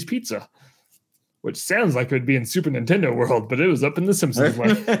Luigi's Pizza, which sounds like it would be in Super Nintendo World, but it was up in the Simpsons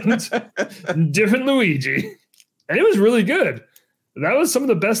land. Different Luigi, and it was really good. That was some of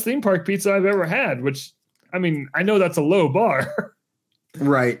the best theme park pizza I've ever had, which, I mean, I know that's a low bar.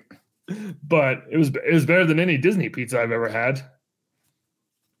 Right. But it was better than any Disney pizza I've ever had.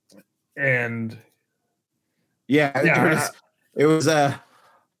 And it was a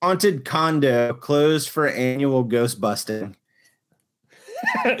haunted condo closed for annual ghost busting.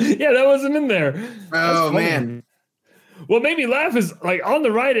 Yeah, that wasn't in there. Oh, man. What made me laugh is, like, on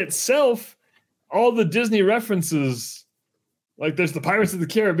the ride itself, all the Disney references. Like, there's the Pirates of the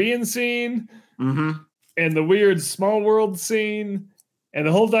Caribbean scene, and the weird Small World scene, and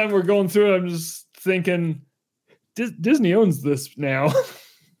the whole time we're going through it, I'm just thinking, Disney owns this now.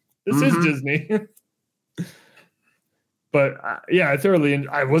 This is Disney. But I thoroughly.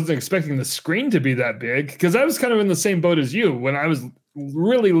 I wasn't expecting the screen to be that big because I was kind of in the same boat as you. When I was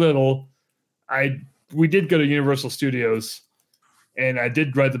really little, we did go to Universal Studios, and I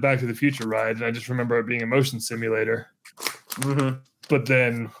did ride the Back to the Future ride, and I just remember it being a motion simulator. But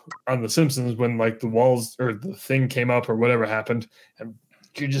then on The Simpsons, when like the walls or the thing came up or whatever happened, and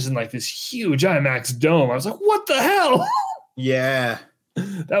you're just in like this huge IMAX dome, I was like, "What the hell?" Yeah,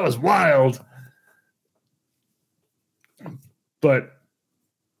 that was wild. But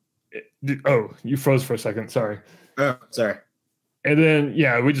you froze for a second. Sorry. Oh, sorry. And then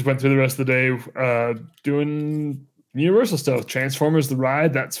we just went through the rest of the day doing Universal stuff. Transformers the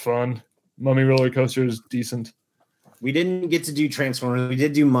ride, that's fun. Mummy roller coaster is decent. We didn't get to do Transformers. We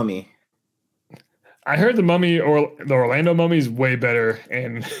did do Mummy. I heard the Mummy or the Orlando Mummy is way better,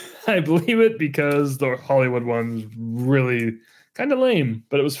 and I believe it because the Hollywood one's really kind of lame,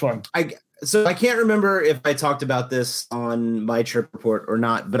 but it was fun. So I can't remember if I talked about this on my trip report or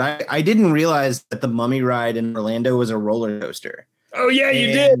not, but I didn't realize that the Mummy ride in Orlando was a roller coaster. Oh yeah, you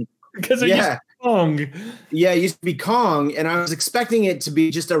did, because it used to be Kong. Yeah, it used to be Kong, and I was expecting it to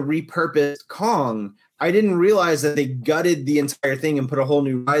be just a repurposed Kong. I didn't realize that they gutted the entire thing and put a whole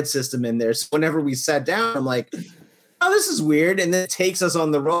new ride system in there. So whenever we sat down, I'm like, "Oh, this is weird," and then it takes us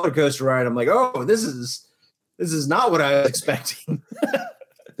on the roller coaster ride. I'm like, "Oh, this is not what I was expecting."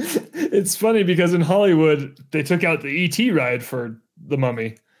 It's funny because in Hollywood, they took out the E.T. ride for the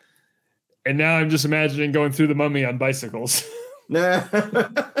Mummy. And now I'm just imagining going through the Mummy on bicycles.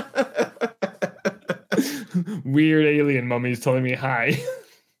 Weird alien mummies telling me hi.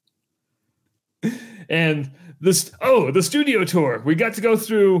 And the studio tour. We got to go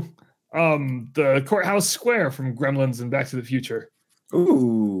through The courthouse square from Gremlins and Back to the Future.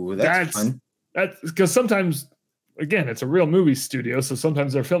 Ooh, that's fun. That's because sometimes, again, it's a real movie studio, so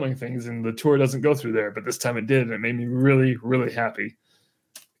sometimes they're filming things and the tour doesn't go through there. But this time it did, and it made me really, really happy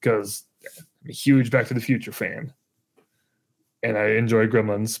because I'm a huge Back to the Future fan, and I enjoy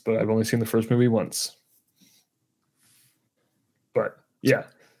Gremlins, but I've only seen the first movie once. But yeah,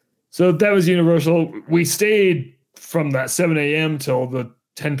 so that was Universal. We stayed from that 7 a.m. till the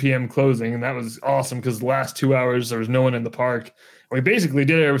 10 p.m. closing, and that was awesome because the last 2 hours there was no one in the park. We basically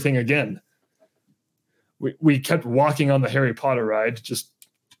did everything again. We kept walking on the Harry Potter ride, just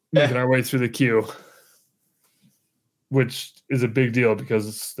making our way through the queue, which is a big deal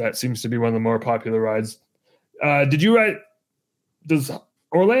because that seems to be one of the more popular rides. Did you ride? Does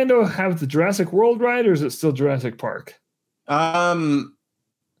Orlando have the Jurassic World ride, or is it still Jurassic Park? I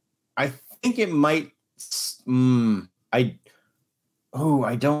think it might. I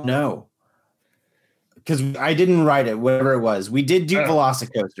don't know because I didn't ride it. Whatever it was, we did do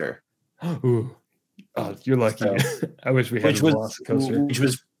Velocicoaster. Ooh, oh, you're lucky. So, I wish we had Velocicoaster, which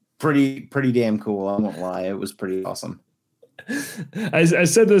was pretty damn cool. I won't lie, it was pretty awesome. I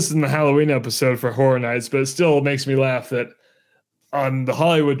said this in the Halloween episode for Horror Nights, but it still makes me laugh that on the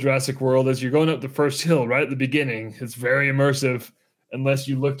Hollywood Jurassic World, as you're going up the first hill right at the beginning, it's very immersive unless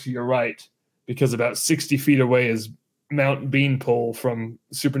you look to your right, because about 60 feet away is Mount Beanpole from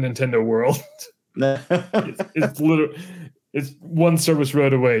Super Nintendo World. it's literally, it's one service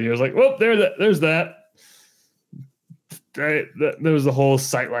road away. You're like, well, there's that. There was the whole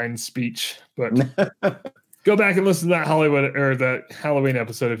Sightline speech, but go back and listen to that Hollywood or that Halloween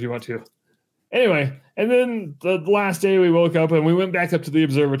episode if you want to. Anyway, and then the last day we woke up and we went back up to the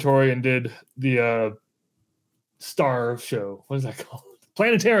observatory and did the star show. What is that called?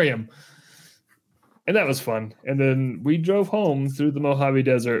 Planetarium. And that was fun. And then we drove home through the Mojave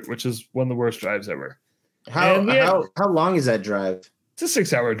Desert, which is one of the worst drives ever. How long is that drive? It's a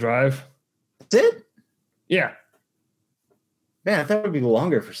 6-hour drive. That's it? Yeah. Man, I thought it would be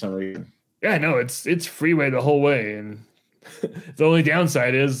longer for some reason. Yeah, no, it's freeway the whole way, and the only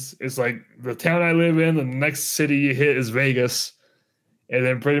downside is it's like the town I live in, the next city you hit is Vegas, and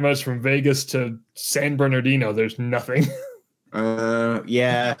then pretty much from Vegas to San Bernardino, there's nothing.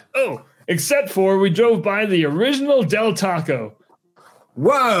 Yeah. Oh, except for we drove by the original Del Taco.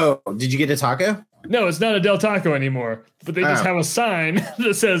 Whoa! Did you get a taco? No, it's not a Del Taco anymore, but they just have a sign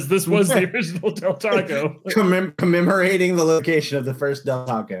that says this was the original Del Taco. Commemorating the location of the first Del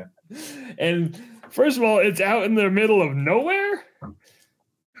Taco. And first of all, it's out in the middle of nowhere.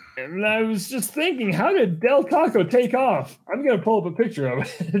 And I was just thinking, how did Del Taco take off? I'm going to pull up a picture of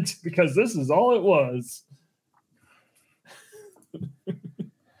it because this is all it was.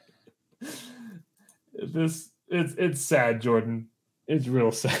 It's sad, Jordan. It's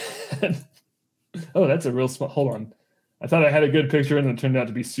real sad. Oh, that's a real small. Hold on. I thought I had a good picture and it turned out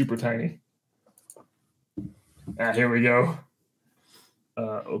to be super tiny. Here we go.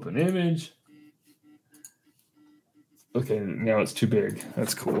 Open image. Okay, now it's too big.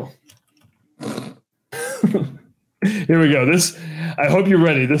 That's cool. Here we go. I hope you're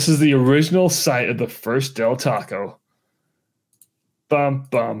ready. This is the original site of the first Del Taco. Bum,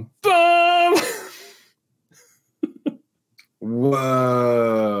 bum, bum.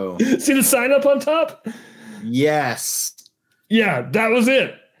 Whoa. See the sign up on top? Yes. Yeah, that was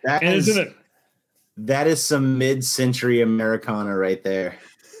it. Isn't it? That is some mid-century Americana right there.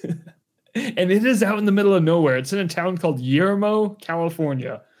 And it is out in the middle of nowhere. It's in a town called Yermo,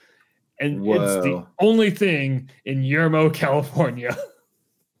 California. And it's the only thing in Yermo, California.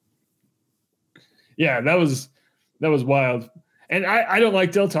 Yeah, that was wild. And I don't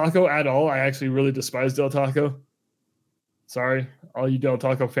like Del Taco at all. I actually really despise Del Taco. Sorry, all you Del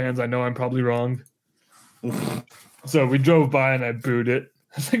Taco fans. I know I'm probably wrong. So we drove by and I booed it.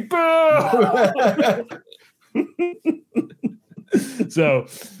 I was like, boo! So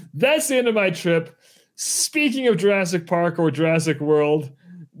that's the end of my trip. Speaking of Jurassic Park or Jurassic World,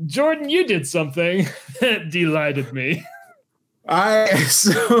 Jordan, you did something that delighted me. All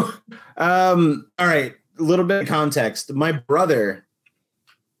right. A little bit of context. My brother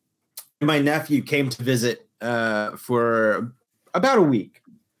and my nephew came to visit for about a week.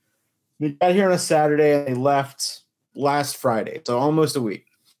 They got here on a Saturday and they left last Friday, so almost a week.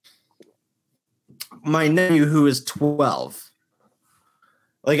 My nephew, who is 12,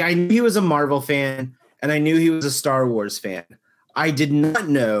 I knew he was a Marvel fan and I knew he was a Star Wars fan. I did not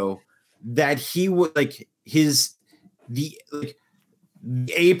know that he would the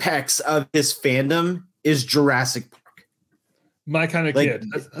apex of his fandom is Jurassic Park. My kind of kid.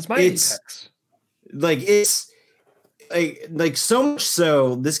 That's my apex. like so much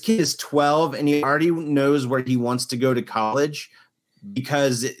so this kid is 12 and he already knows where he wants to go to college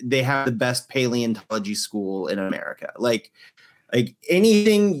because they have the best paleontology school in America. Like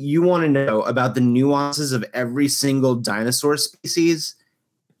anything you want to know about the nuances of every single dinosaur species,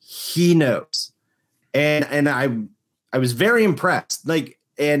 he knows. And I was very impressed. Like,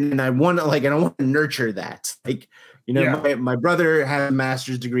 and I want to nurture that. Like, you know, my brother had a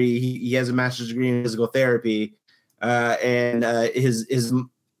master's degree. He has a master's degree in physical therapy. And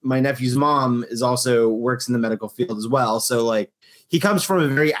my nephew's mom is also works in the medical field as well. So like he comes from a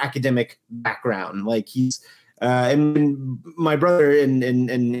very academic background. Like he's and my brother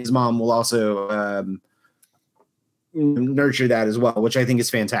and his mom will also nurture that as well, which I think is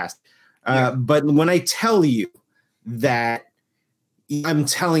fantastic. But when I tell you that, I'm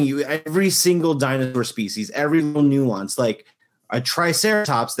telling you every single dinosaur species, every little nuance, like a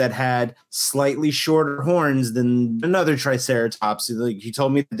triceratops that had slightly shorter horns than another triceratops. Like he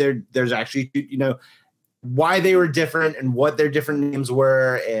told me that there's actually, you know, why they were different and what their different names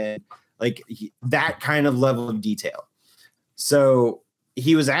were, and like that kind of level of detail. So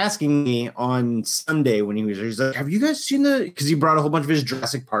he was asking me on Sunday when he's like, "Have you guys seen the?" Because he brought a whole bunch of his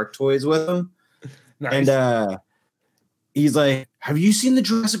Jurassic Park toys with him, nice. And he's like, "Have you seen the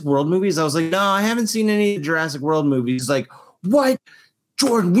Jurassic World movies?" I was like, "No, I haven't seen any of the Jurassic World movies." He's like, "What,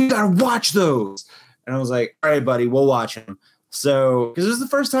 Jordan? We gotta watch those." And I was like, "All right, buddy, we'll watch them." So, because this is the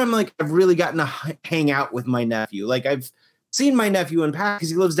first time like I've really gotten to hang out with my nephew. Like I've seen my nephew in past because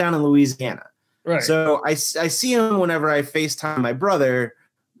he lives down in Louisiana. Right. So I see him whenever I FaceTime my brother,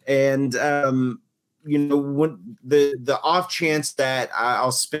 and you know, when the off chance that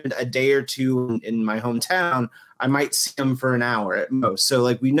I'll spend a day or two in my hometown, I might see him for an hour at most. So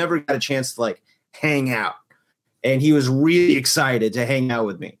like we never got a chance to like hang out, and he was really excited to hang out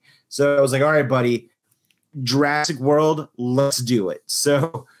with me. So I was like, "All right, buddy, Jurassic World, let's do it."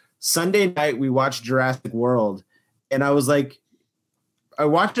 So Sunday night we watched Jurassic World, and I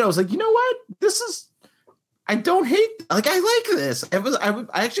watched it. I was like, you know what? I don't hate. Like I like this. I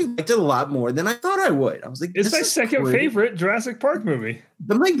actually liked it a lot more than I thought I would. I was like, it's my second favorite Jurassic Park movie.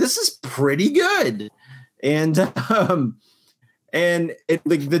 I'm like, this is pretty good. And like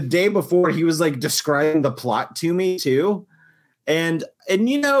the day before, he was like describing the plot to me too. And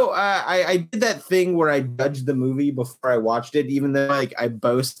you know, I did that thing where I judged the movie before I watched it, even though like I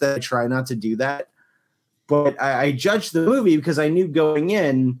boast that I try not to do that. But I judged the movie because I knew going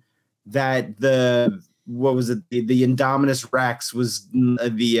in that the Indominus Rex was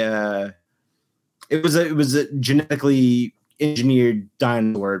it was a genetically engineered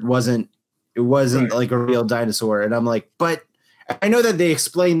dinosaur. It wasn't right. Like a real dinosaur. And I'm like, but I know that they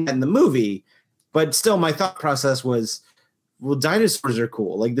explained that in the movie, but still my thought process was, well, dinosaurs are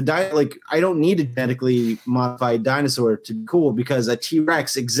cool. Like I don't need a genetically modified dinosaur to be cool because a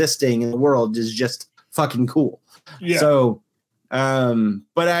T-Rex existing in the world is just fucking cool. Yeah. So,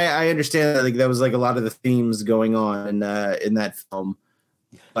 but I understand that like that was like a lot of the themes going on in that film.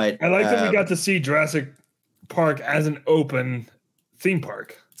 But I like that we got to see Jurassic Park as an open theme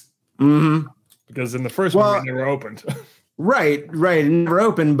park. Mm-hmm. Because in the first movie it never opened. Right, it never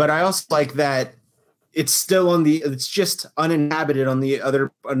opened. But I also like that it's still it's just uninhabited on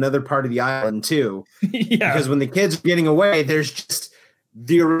another part of the island too. Yeah. Because when the kids are getting away, there's just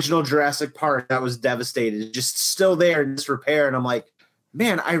the original Jurassic Park that was devastated, just still there in disrepair. And I'm like,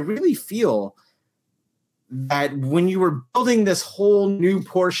 man, I really feel that when you were building this whole new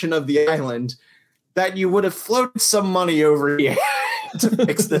portion of the island, that you would have floated some money over here to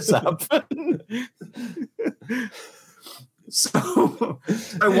fix this up. So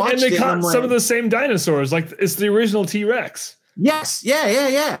I watched and they caught some of the same dinosaurs, like it's the original T-Rex. Yes,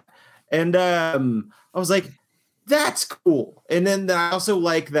 yeah. And I was like, that's cool. And then I also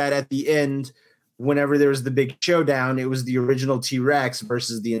like that at the end, whenever there was the big showdown, it was the original T-Rex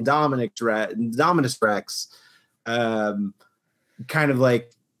versus the Indominus Rex. Kind of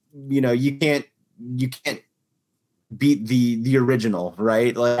like, you know, you can't beat the original,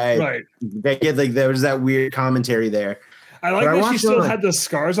 right? Like, right. They get like there was that weird commentary there. I like that she still had the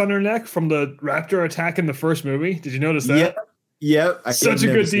scars on her neck from the raptor attack in the first movie. Did you notice that? Yep. Such a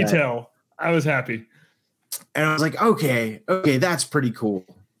good detail. That. I was happy. And I was like, okay, that's pretty cool.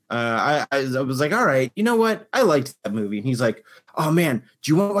 I was like, all right, you know what? I liked that movie. And he's like, oh man,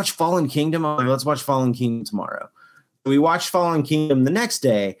 do you want to watch Fallen Kingdom? I'm like, let's watch Fallen Kingdom tomorrow. We watched Fallen Kingdom the next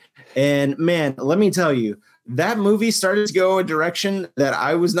day. And man, let me tell you, that movie started to go a direction that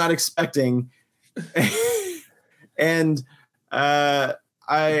I was not expecting. And I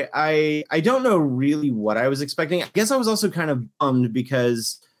don't know really what I was expecting. I guess I was also kind of bummed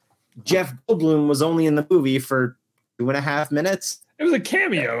because Jeff Goldblum was only in the movie for 2.5 minutes. It was a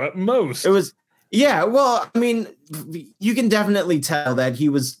cameo at most. It was, yeah. Well, I mean, you can definitely tell that he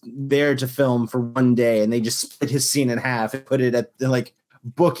was there to film for one day, and they just split his scene in half and put it at like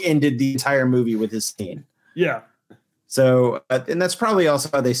bookended the entire movie with his scene. Yeah. So, and that's probably also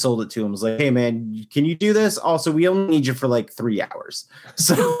how they sold it to him. It was like, hey, man, can you do this? Also, we only need you for like 3 hours.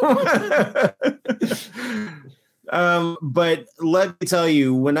 So, but let me tell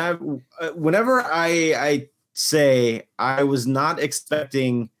you, whenever I say I was not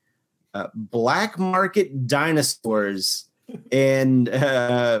expecting black market dinosaurs and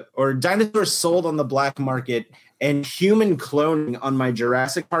or dinosaurs sold on the black market and human cloning on my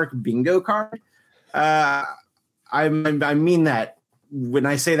Jurassic Park bingo card, I mean that when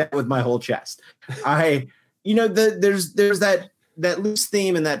I say that with my whole chest. There's that loose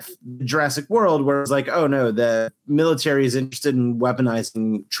theme in that Jurassic World where it's like, oh no, the military is interested in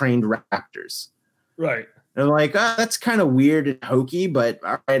weaponizing trained raptors. Right. And I'm like, oh, that's kind of weird and hokey, but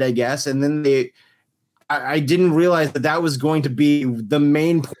all right, I guess. And then I didn't realize that was going to be the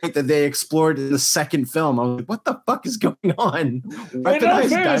main point that they explored in the second film. I'm like, what the fuck is going on? In all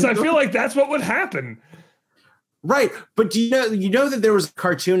fairness, I feel like that's what would happen. Right. But do you know that there was a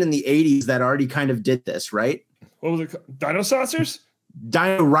cartoon in the 80s that already kind of did this, right? What was it? Dino Saucers?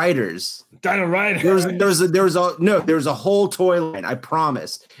 Dino Riders. Dino Riders. There was a whole toy line, I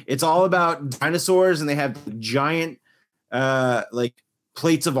promise. It's all about dinosaurs, and they have giant like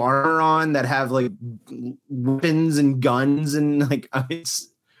plates of armor on that have like weapons and guns and like it's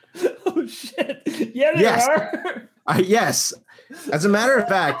oh shit. Yeah, they are. Yes. As a matter of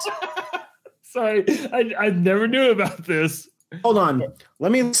fact. Sorry, I never knew about this. Hold on.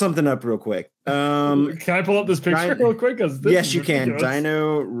 Let me look something up real quick. Can I pull up this picture real quick? Yes, you can.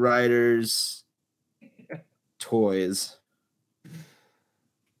 Dino Riders toys.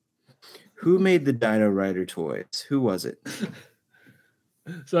 Who made the Dino Rider toys? Who was it?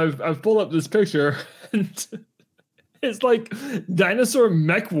 So I've pulled up this picture, and it's like dinosaur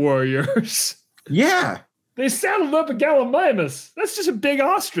mech warriors. Yeah. They saddled up a Gallimimus. That's just a big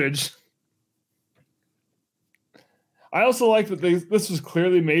ostrich. I also like that this was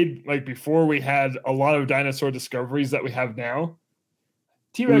clearly made like before we had a lot of dinosaur discoveries that we have now.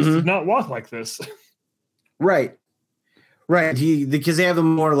 T-Rex did not walk like this. Right. Because they have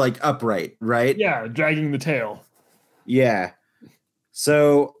them more like upright, right? Yeah, dragging the tail. Yeah.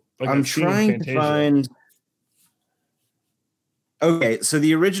 So like I'm trying to find. Okay, so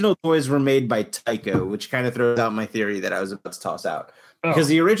the original toys were made by Tycho, which kind of throws out my theory that I was about to toss out. Because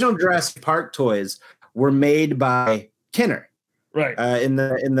the original Jurassic Park toys were made by Kenner, right? In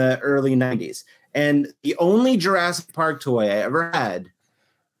the early 90s, and the only Jurassic Park toy I ever had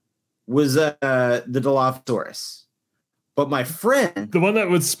was the Dilophosaurus. But my friend, the one that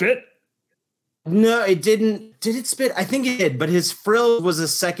would spit. No, it didn't. Did it spit? I think it did, but his frill was a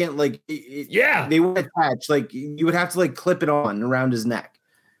second. Like, yeah, they would attach. Like, you would have to like clip it on around his neck.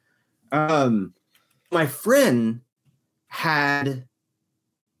 My friend had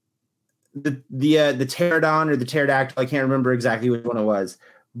the pterodon or the pterodactyl. I can't remember exactly which one it was.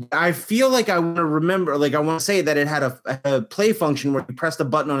 I feel like I want to remember. Like, I want to say that it had a play function where you pressed a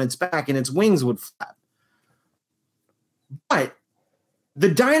button on its back and its wings would flap. But the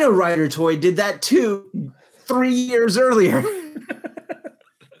Dino Rider toy did that too 3 years earlier.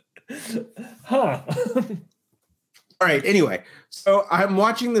 Huh. All right. Anyway, so I'm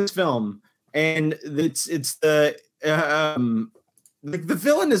watching this film, and it's the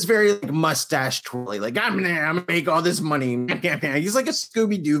villain is very like mustache twirly. Like, I'm gonna make all this money. He's like a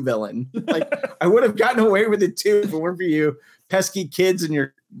Scooby-Doo villain. Like, I would have gotten away with it too if it weren't for you pesky kids and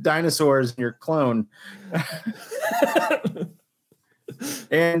your dinosaurs and your clone.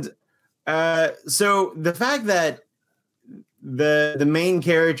 And so the fact that the main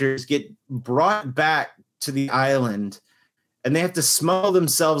characters get brought back to the island and they have to smuggle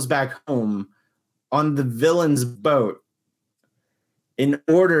themselves back home on the villain's boat in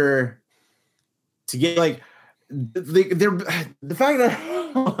order to get like the fact that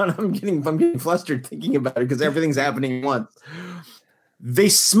hold on, I'm getting flustered thinking about it because everything's happening once. They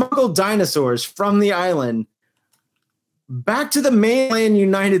smuggled dinosaurs from the island back to the mainland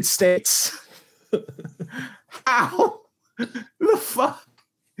United States. How the fuck?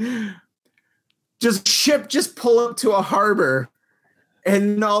 Just pull up to a harbor,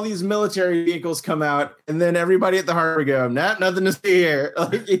 and all these military vehicles come out, and then everybody at the harbor go, nothing to see here.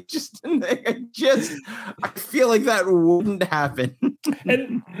 Like, I feel like that wouldn't happen.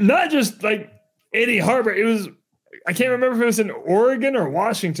 And not just like any harbor. It was, I can't remember if it was in Oregon or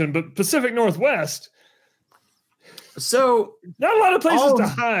Washington, but Pacific Northwest. So not a lot of places to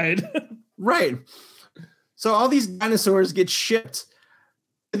hide. Right. So all these dinosaurs get shipped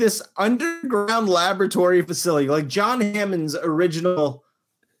to this underground laboratory facility, like John Hammond's original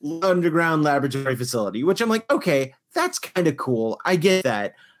underground laboratory facility, which I'm like, okay, that's kind of cool. I get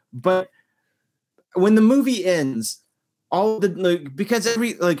that. But when the movie ends, because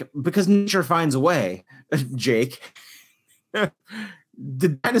nature finds a way, Jake, the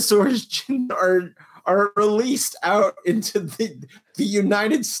dinosaurs are released out into the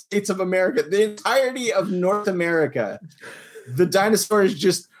United States of America, the entirety of North America. The dinosaurs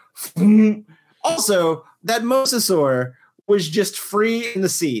just also that mosasaur was just free in the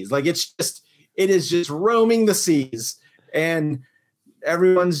seas. Like it is just roaming the seas, and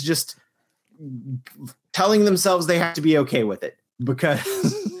everyone's just telling themselves they have to be okay with it because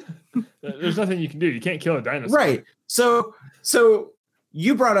there's nothing you can do. You can't kill a dinosaur. Right. So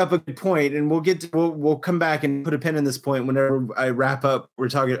you brought up a good point, and we'll come back and put a pin in this point whenever I wrap up. We're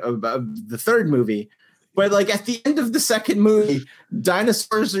talking about the third movie. But like at the end of the second movie,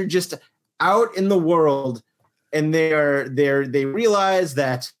 dinosaurs are just out in the world, and they realize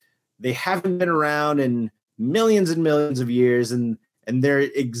that they haven't been around in millions and millions of years, and they're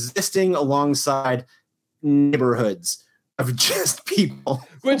existing alongside neighborhoods of just people.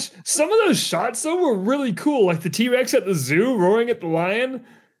 Which some of those shots though were really cool, like the T-Rex at the zoo roaring at the lion.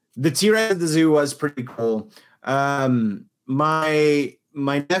 The T-Rex at the zoo was pretty cool.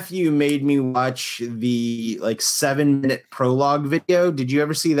 My nephew made me watch the 7-minute prologue video. Did you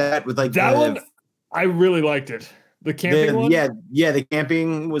ever see that with like that one? I really liked it. The camping one? Yeah, the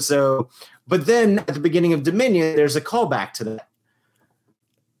camping was so. But then at the beginning of Dominion, there's a callback to that.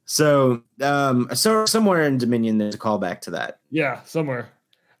 So somewhere in Dominion, there's a callback to that. Yeah, somewhere.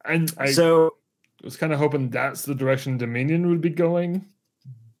 And I was kind of hoping that's the direction Dominion would be going.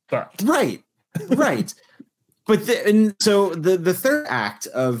 But right. But the third act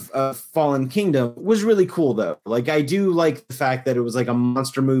of Fallen Kingdom was really cool though. Like I do like the fact that it was like a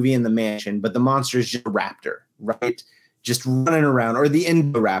monster movie in the mansion, but the monster is just a raptor, right? Just running around, or the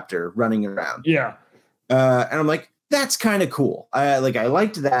Indoraptor running around. Yeah. And I'm like, that's kind of cool. I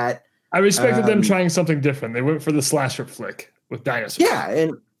liked that. I respected them trying something different. They went for the slasher flick with dinosaurs. Yeah,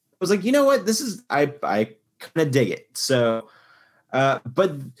 and I was like, you know what? This is I kind of dig it. So,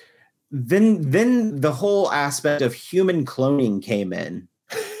 but then the whole aspect of human cloning came in.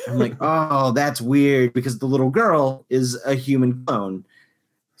 I'm like, oh, that's weird because the little girl is a human clone.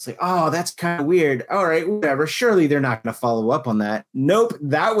 It's like, oh, that's kind of weird. All right, whatever. Surely they're not going to follow up on that. Nope,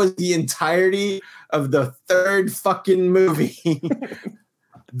 that was the entirety of the third fucking movie.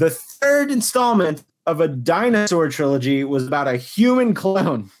 The third installment of a dinosaur trilogy was about a human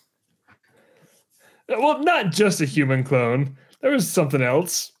clone. Well, not just a human clone. There was something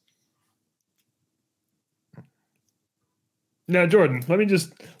else. Now, Jordan, let me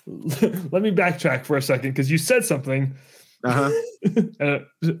backtrack for a second because you said something. Uh-huh.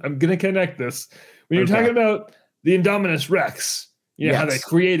 I'm going to connect this. When you're talking about the Indominus Rex, how they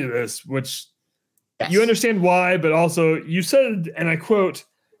created this, which you understand why, but also you said, and I quote,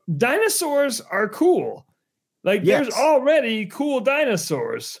 dinosaurs are cool. Like there's already cool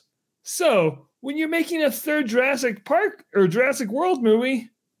dinosaurs. So when you're making a third Jurassic Park or Jurassic World movie,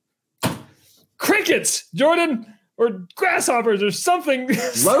 crickets, Jordan, or grasshoppers or something.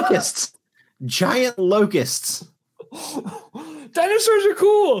 Locusts. Giant locusts. Dinosaurs are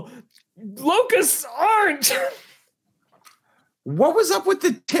cool. Locusts aren't. What was up with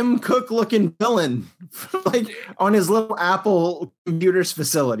the Tim Cook looking villain on his little Apple computers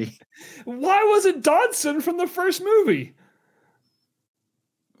facility? Why was it Dodson from the first movie?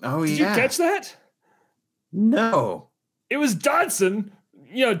 Oh, Did you catch that? No. It was Dodson.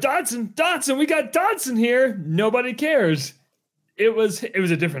 Dodson, we got Dodson here. Nobody cares. It was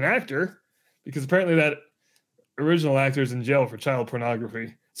a different actor because apparently that original actor is in jail for child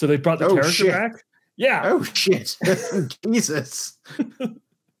pornography. So they brought the character back. Yeah. Oh shit. Jesus.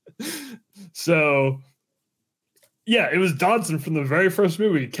 So yeah, it was Dodson from the very first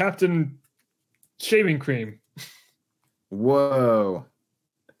movie, Captain Shaving Cream. Whoa.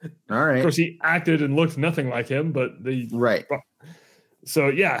 All right. Of course, he acted and looked nothing like him, but they right. So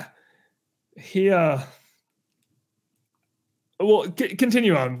yeah, he well,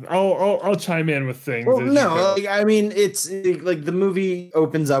 continue on. I'll chime in with things. Well, no, I mean it's like the movie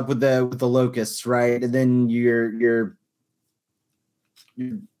opens up with the locusts, right? And then you're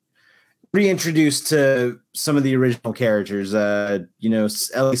reintroduced to some of the original characters.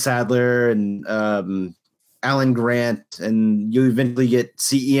 Ellie Sadler and Alan Grant, and you eventually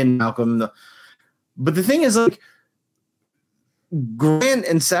see Ian Malcolm. But the thing is, like, Grant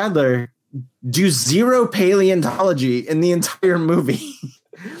and Sadler do zero paleontology in the entire movie.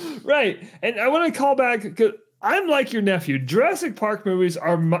 Right. And I want to call back because I'm like your nephew. Jurassic Park movies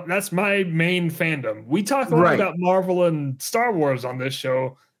that's my main fandom. We talk a lot about Marvel and Star Wars on this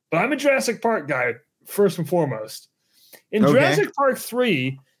show, but I'm a Jurassic Park guy first and foremost. In Jurassic Park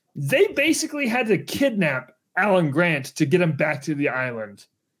 3, they basically had to kidnap Alan Grant to get him back to the island.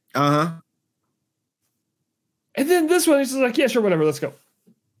 Uh-huh. And then this one, he's just like, yeah, sure, whatever, let's go.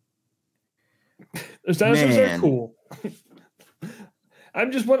 Those dinosaurs are cool.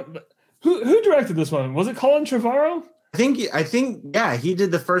 I'm just wondering, who directed this one? Was it Colin Trevorrow? I think, yeah, he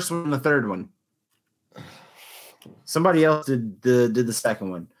did the first one and the third one. Somebody else did the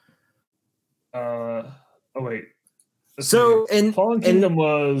second one. Oh wait. So and Fallen Kingdom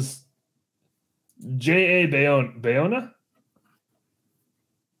was J.A. Bayona?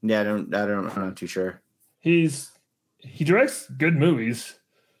 Yeah, I'm not too sure. He directs good movies.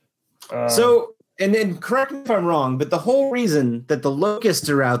 And then correct me if I'm wrong, but the whole reason that the locusts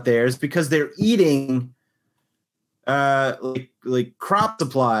are out there is because they're eating like crop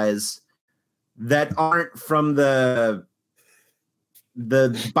supplies that aren't from the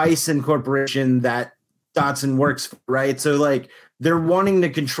Bison Corporation that Dotson works for, right? So like they're wanting to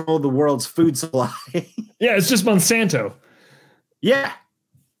control the world's food supply. Yeah, it's just Monsanto. Yeah.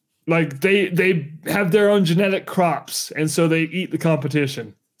 Like they have their own genetic crops, and so they eat the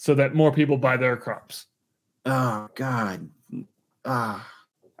competition so that more people buy their crops. Oh God. Are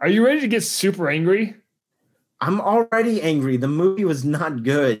you ready to get super angry? I'm already angry. The movie was not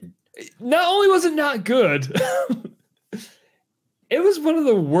good. Not only was it not good, it was one of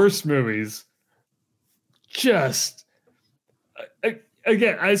the worst movies. Just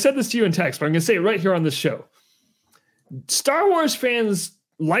again, I said this to you in text, but I'm going to say it right here on this show. Star Wars fans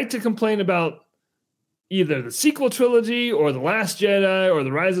like to complain about either the sequel trilogy or The Last Jedi or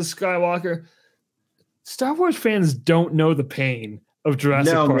The Rise of Skywalker. Star Wars fans don't know the pain of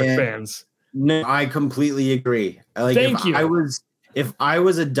Jurassic Park fans. No, I completely agree. Like, Thank you. If I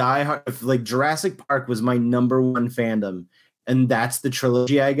was a diehard, if like Jurassic Park was my number one fandom, and that's the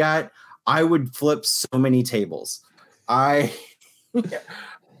trilogy I got, I would flip so many tables. All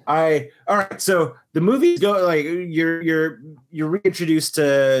right. So the movies go like you're reintroduced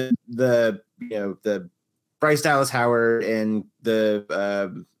to the Bryce Dallas Howard and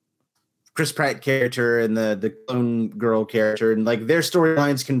the Chris Pratt character and the clone girl character, and like their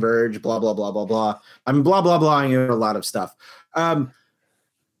storylines converge. Blah blah blah blah blah. I'm blah blah blahing over a lot of stuff.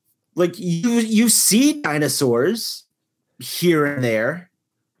 Like you see dinosaurs here and there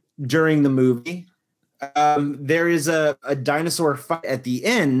during the movie. There is a dinosaur fight at the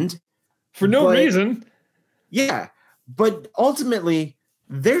end for no reason. Yeah, but ultimately,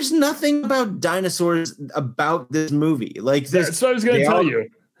 there's nothing about dinosaurs about this movie. Like that's what I was going to tell you.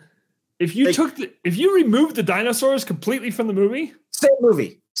 If you removed the dinosaurs completely from the movie, same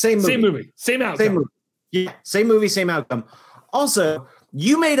movie, same outcome. Same movie. Yeah, same movie, same outcome. Also,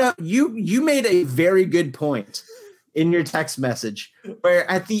 you made a very good point in your text message where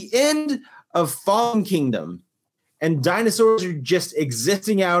at the end of Fallen Kingdom and dinosaurs are just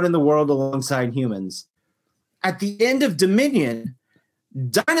existing out in the world alongside humans. At the end of Dominion,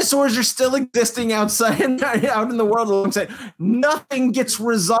 dinosaurs are still existing out in the world alongside. Nothing gets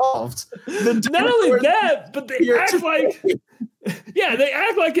resolved. Not only that, but they act like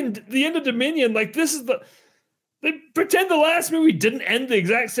in the end of Dominion, like they pretend the last movie didn't end the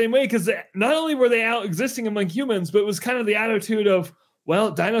exact same way because not only were they out existing among humans, but it was kind of the attitude of,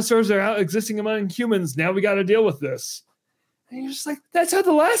 well, dinosaurs are out existing among humans. Now we got to deal with this. And you're just like, that's how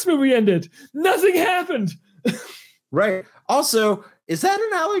the last movie ended. Nothing happened. Right. Also, is that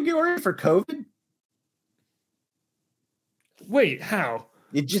an allegory for COVID? Wait, how?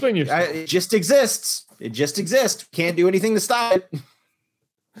 It just exists. It just exists. Can't do anything to stop it.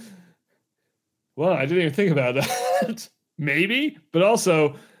 Well, I didn't even think about that. Maybe, but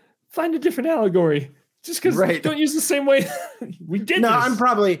also find a different allegory. Just because don't use the same way we did. No, this.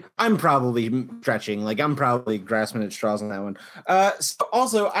 I'm probably stretching. Like I'm probably grasping at straws on that one. So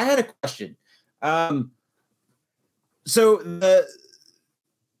also, I had a question. So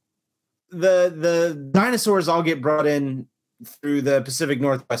the dinosaurs all get brought in through the Pacific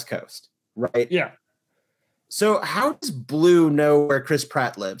Northwest coast, right? Yeah. So how does Blue know where Chris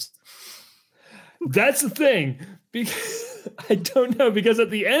Pratt lives? That's the thing. Because I don't know, because at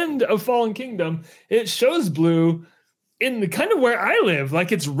the end of Fallen Kingdom, it shows Blue in the kind of where I live,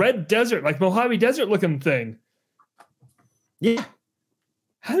 like it's red desert, like Mojave Desert looking thing. Yeah.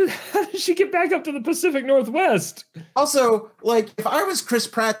 How did she get back up to the Pacific Northwest? Also, like if I was Chris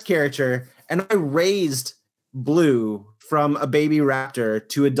Pratt's character and I raised Blue from a baby raptor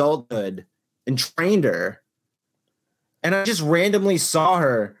to adulthood and trained her, and I just randomly saw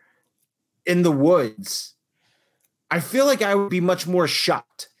her in the woods, I feel like I would be much more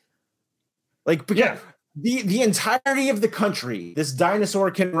shocked. Like, because the entirety of the country, this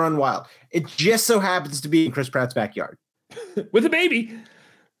dinosaur can run wild. It just so happens to be in Chris Pratt's backyard. With a baby.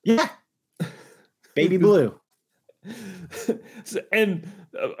 Yeah. Baby Blue. And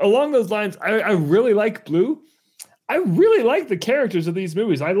along those lines, I really like Blue. I really like the characters of these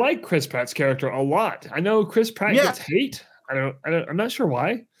movies. I like Chris Pratt's character a lot. I know Chris Pratt gets hate. I'm not sure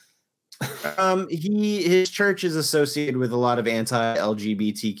why. His church is associated with a lot of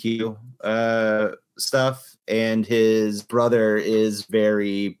anti-LGBTQ stuff, and his brother is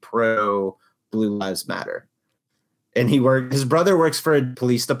very pro Blue Lives Matter. And his brother works for a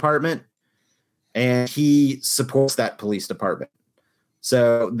police department, and he supports that police department.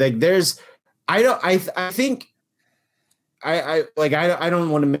 So like I don't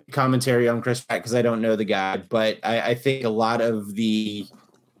want to make commentary on Chris Pratt because I don't know the guy, but I think a lot of the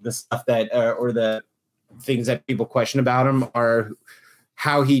stuff that or the things that people question about him are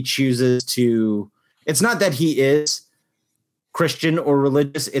how he chooses to. It's not that he is Christian or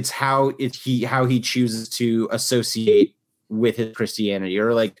religious; it's how he chooses to associate with his Christianity,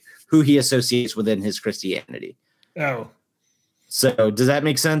 or like who he associates within his Christianity. Oh, so does that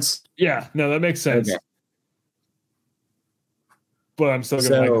make sense? Yeah, no, that makes sense. Okay. But I'm still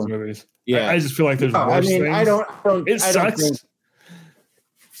gonna like these movies. Yeah, I just feel like there's worse things. I don't. It sucks.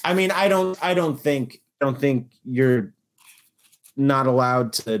 I don't think you're not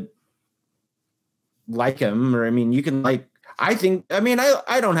allowed to like him, or you can like. I don't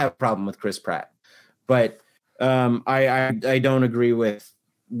have a problem with Chris Pratt, but I don't agree with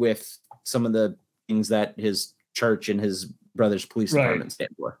some of the things that his church and his brother's police department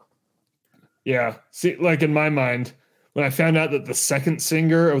stand for. Yeah, see, like in my mind, when I found out that the second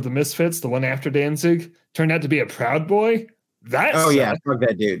singer of the Misfits, the one after Danzig, turned out to be a Proud Boy. Yeah, fuck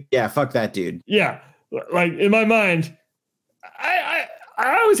that dude. Yeah, fuck that dude. Yeah, like in my mind, I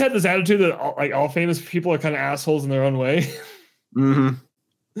always had this attitude that all famous people are kind of assholes in their own way.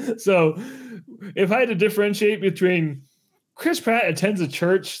 Mm-hmm. So if I had to differentiate between Chris Pratt attends a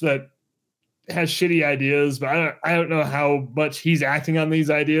church that has shitty ideas, but I don't know how much he's acting on these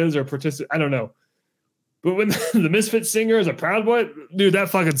ideas or I don't know. But when the Misfits singer is a Proud Boy, dude, that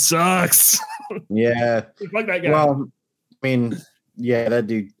fucking sucks. Yeah. Fuck that guy. Well, yeah, that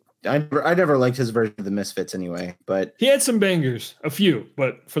dude. I never liked his version of the Misfits anyway, but he had some bangers, a few,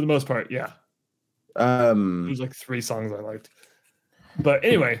 but for the most part, yeah. There's like 3 songs I liked. But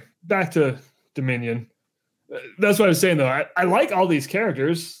anyway, back to Dominion. That's what I was saying though. I like all these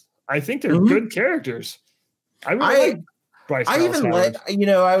characters. I think they're good characters. I really like Bryce Dallas Howard. I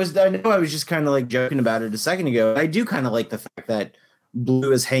know I was just kind of like joking about it a second ago. I do kind of like the fact that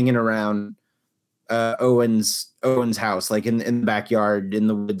Blue is hanging around Owen's house, like in the backyard, in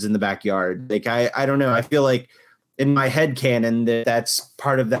the woods in the backyard. Like I don't know. I feel like in my head canon that's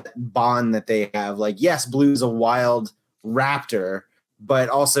part of that bond that they have. Like, yes, Blue's a wild raptor, but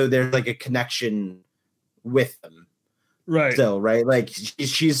also there's like a connection with them. Right. Still, right? Like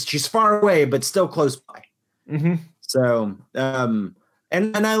she's far away, but still close by. Mm-hmm. So, and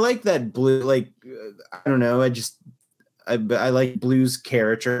I like that Blue. Like, I don't know. I like Blue's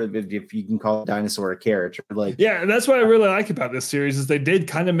character, if you can call a dinosaur a character. Like, yeah, and that's what I really like about this series is they did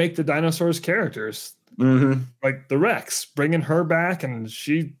kind of make the dinosaurs characters. Mm-hmm. Like the Rex, bringing her back, and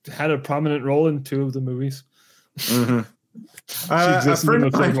she had a prominent role in 2 of the movies. Mm-hmm.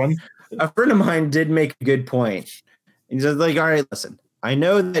 A friend of mine did make a good point. He's like, all right, listen, I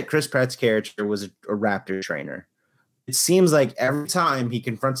know that Chris Pratt's character was a raptor trainer. It seems like every time he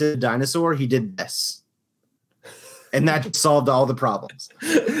confronted a dinosaur, he did this. And that solved all the problems.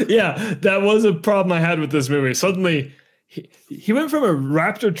 Yeah, that was a problem I had with this movie. Suddenly, he went from a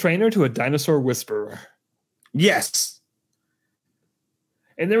raptor trainer to a dinosaur whisperer. Yes.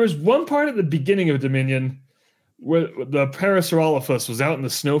 And there was one part at the beginning of Dominion where the Parasaurolophus was out in the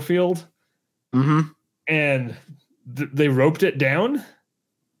snowfield. Mm-hmm. And they roped it down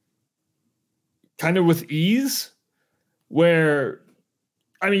kind of with ease, where,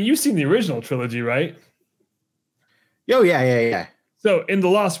 you've seen the original trilogy, right? Oh, yeah. So in The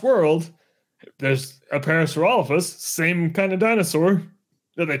Lost World, there's a Parasaurolophus, same kind of dinosaur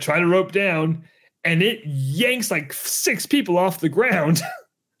that they try to rope down, and it yanks like 6 people off the ground.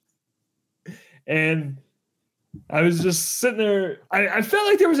 And I was just sitting there. I felt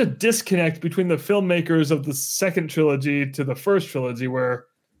like there was a disconnect between the filmmakers of the second trilogy to the first trilogy, where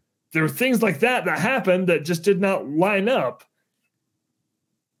there were things like that happened that just did not line up.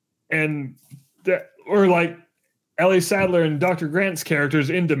 And or like Ellie Sattler and Dr. Grant's characters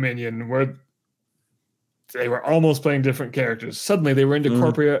in Dominion, where they were almost playing different characters. Suddenly they were into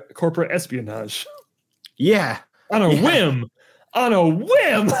corporate espionage. Yeah. On a whim. On a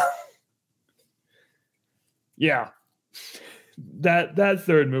whim. Yeah. That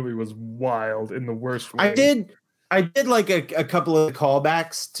third movie was wild in the worst way. I did like a couple of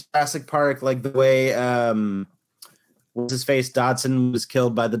callbacks to Jurassic Park, like the way what's his face Dodson was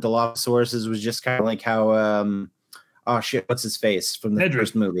killed by the Dilophosaurus was just kind of like how what's his face from the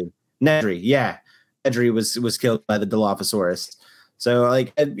first movie? Nedry, yeah. Nedry was killed by the Dilophosaurus. So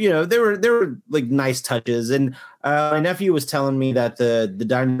like there were like nice touches, and my nephew was telling me that the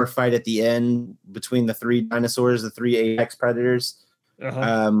dinosaur fight at the end between the three dinosaurs, the three apex predators,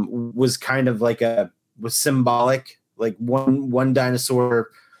 was kind of like was symbolic. Like one dinosaur,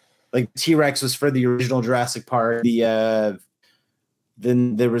 like T-Rex was for the original Jurassic Park. Then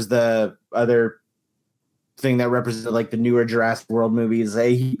there was the other thing that represented like the newer Jurassic World movies.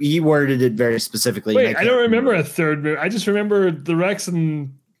 He worded it very specifically. Wait, I don't remember a third movie. I just remember the Rex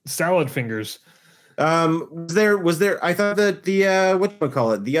and salad fingers. Was there? I thought that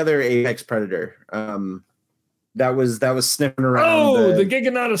the other apex predator that was sniffing around. Oh, the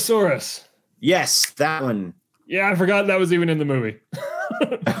Giganotosaurus. Yes, that one. Yeah, I forgot that was even in the movie.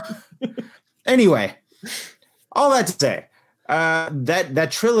 Anyway, all that to say, that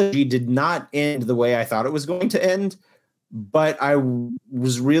trilogy did not end the way I thought it was going to end, but as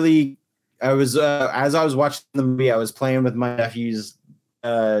I was watching the movie, I was playing with my nephew's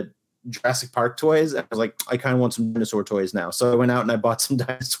Jurassic Park toys, and I was like, I kind of want some dinosaur toys now. So I went out and I bought some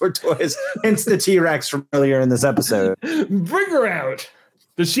dinosaur toys, hence the T-Rex from earlier in this episode. Bring her out.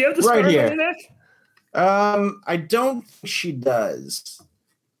 Does she have the right here on her neck? I don't think she does.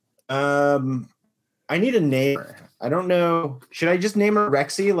 I need a name her. I don't know. Should I just name her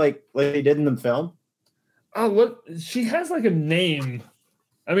Rexy like they did in the film? Oh, what? She has like a name.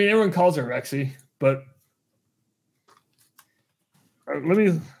 I mean, everyone calls her Rexy, but let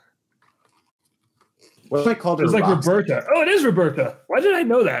me. What if I called her? It's like Roberta. Oh, it is Roberta. Why did I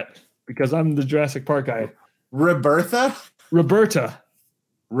know that? Because I'm the Jurassic Park guy. Roberta.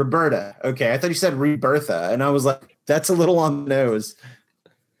 Okay, I thought you said Rebirtha, and I was like, that's a little on the nose.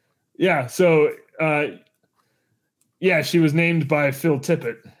 Yeah. So, she was named by Phil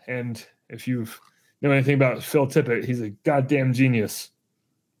Tippett, and if you know anything about Phil Tippett, he's a goddamn genius.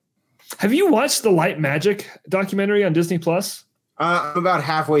 Have you watched the Light Magic documentary on Disney Plus? I'm about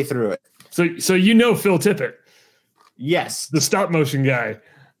halfway through it. So you know Phil Tippett? Yes. The stop motion guy.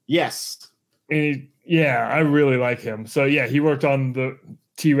 Yes. And I really like him. So yeah, he worked on the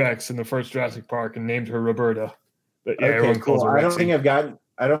T-Rex in the first Jurassic Park and named her Roberta. But yeah, everyone calls her Rexy. I don't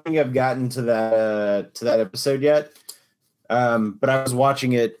think I've gotten to that episode yet. But I was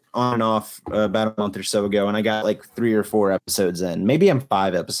watching it on and off about a month or so ago, and I got like 3 or 4 episodes in. Maybe I'm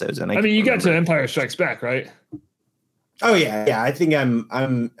 5 episodes in. I mean, you got to Empire Strikes Back, right? Oh yeah. I think I'm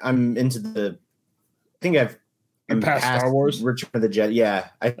into the. I think I'm past Star Wars, Return of the Jedi. Yeah,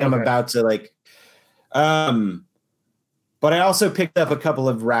 I think I'm about to like. But I also picked up a couple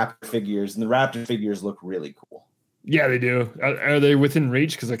of Raptor figures, and the Raptor figures look really cool. Yeah, they do. Are they within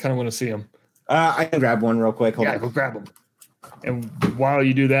reach? Because I kind of want to see them. I can grab one real quick. Hold on. Go grab them. And while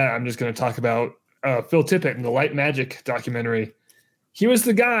you do that, I'm just going to talk about Phil Tippett in the Light Magic documentary. He was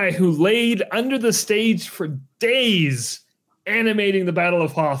the guy who laid under the stage for days animating the Battle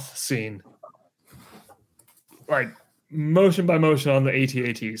of Hoth scene. Like motion by motion on the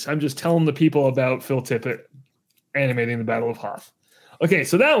AT-ATs. I'm just telling the people about Phil Tippett animating the Battle of Hoth. Okay,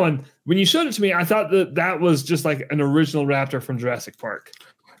 so that one, when you showed it to me, I thought that was just like an original raptor from Jurassic Park.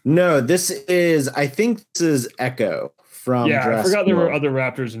 No, I think this is Echo from Jurassic I forgot there were other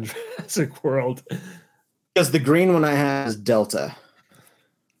raptors in Jurassic World. Because the green one I have is Delta.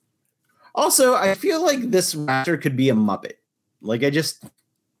 Also, I feel like this raptor could be a Muppet. Like,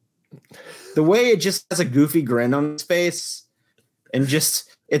 the way it just has a goofy grin on its face and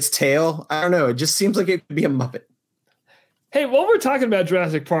just its tail, I don't know, it just seems like it could be a Muppet. Hey, while we're talking about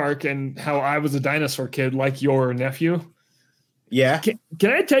Jurassic Park and how I was a dinosaur kid like your nephew. Yeah. Can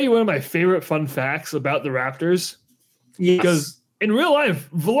I tell you one of my favorite fun facts about the raptors? Yes. Because in real life,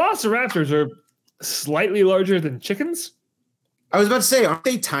 velociraptors are slightly larger than chickens. I was about to say, aren't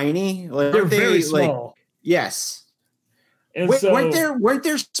they tiny? Like, they're very small. Like, yes. And wait, weren't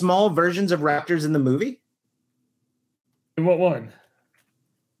there small versions of raptors in the movie? In what one?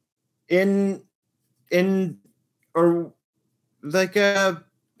 Or like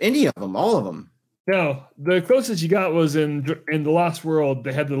any of them, all of them. No, the closest you got was in the Lost World.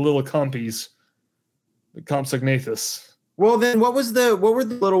 They had the little compies, the Compsognathus. Well, then what were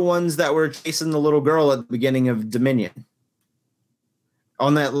the little ones that were chasing the little girl at the beginning of Dominion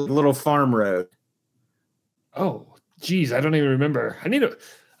on that little farm road? Oh, geez, I don't even remember.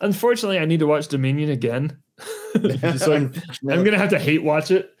 Unfortunately, I need to watch Dominion again. So I'm gonna have to hate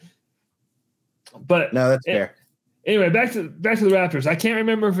watch it. But No, that's fair. Anyway, back to the Raptors. I can't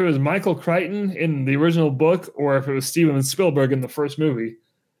remember if it was Michael Crichton in the original book or if it was Steven Spielberg in the first movie.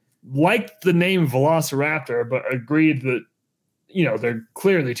 Liked the name Velociraptor, but agreed that they're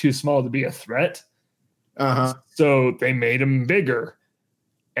clearly too small to be a threat. So they made them bigger,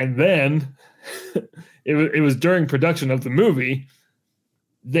 and then it was during production of the movie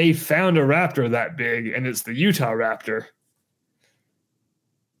they found a raptor that big, and it's the Utah Raptor.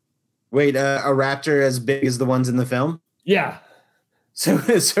 Wait, a raptor as big as the ones in the film? Yeah. So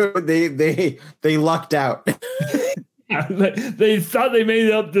they lucked out. They thought they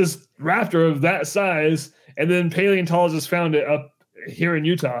made up this raptor of that size, and then paleontologists found it up here in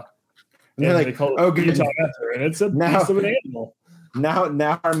Utah. And they're like, they call it "Oh, good. Utah raptor," and it's a beast of an animal.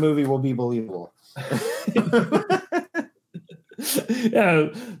 Now our movie will be believable. Yeah,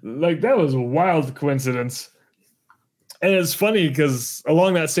 like that was a wild coincidence. And it's funny because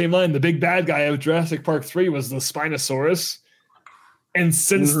along that same line, the big bad guy of Jurassic Park 3 was the Spinosaurus. And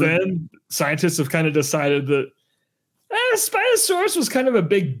since then, scientists have kind of decided that Spinosaurus was kind of a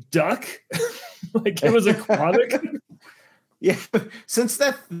big duck. Like it was aquatic. Yeah. Since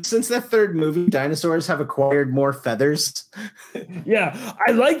that third movie, dinosaurs have acquired more feathers. Yeah.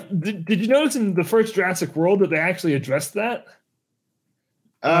 Did you notice in the first Jurassic World that they actually addressed that?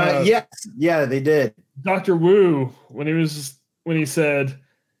 Yes. Yeah, they did. Dr. Wu, when he said,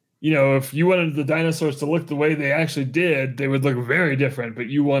 if you wanted the dinosaurs to look the way they actually did, they would look very different, but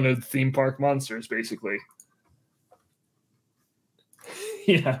you wanted theme park monsters, basically.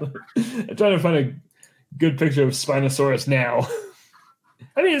 Yeah. I'm trying to find a good picture of Spinosaurus now.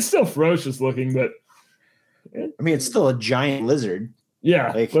 I mean, it's still ferocious looking, but it's still a giant lizard.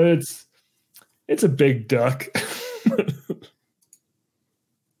 Yeah, but it's a big duck.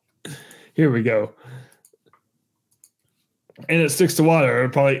 Here we go. And it sticks to water.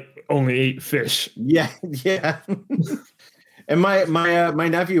 It probably only ate fish. Yeah. And my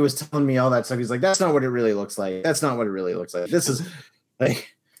nephew was telling me all that stuff. He's like, "That's not what it really looks like. That's not what it really looks like. This is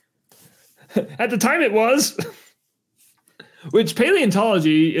like." At the time, it was. Which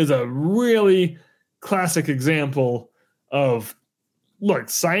paleontology is a really classic example of, look,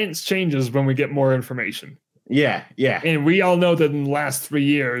 science changes when we get more information. Yeah. And we all know that in the last 3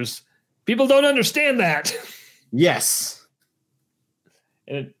 years, people don't understand that. Yes.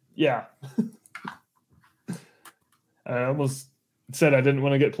 Yeah. I almost said I didn't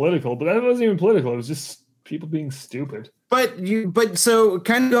want to get political, but that wasn't even political. It was just people being stupid. But so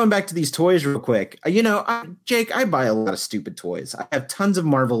kind of going back to these toys real quick, Jake, I buy a lot of stupid toys. I have tons of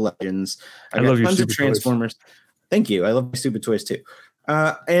Marvel Legends. I love your tons of stupid Transformers. Toys. Thank you. I love my stupid toys too.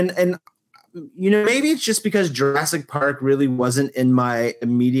 And maybe it's just because Jurassic Park really wasn't in my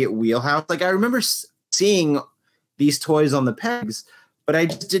immediate wheelhouse. Like I remember seeing these toys on the pegs, but I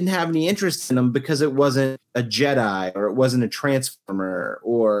just didn't have any interest in them because it wasn't a Jedi or it wasn't a Transformer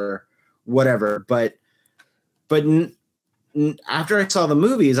or whatever. But after I saw the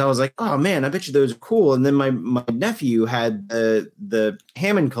movies, I was like, "Oh man, I bet you those are cool." And then my nephew had the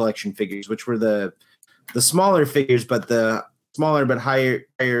Hammond collection figures, which were the smaller figures, but the smaller but higher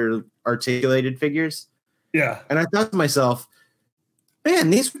articulated figures. Yeah. And I thought to myself, man,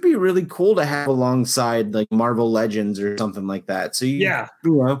 these would be really cool to have alongside like Marvel Legends or something like that. So you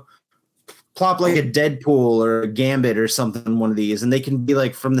plop like a Deadpool or a Gambit or something in one of these, and they can be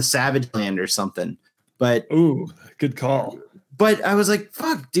like from the Savage Land or something. But ooh, good call. But I was like,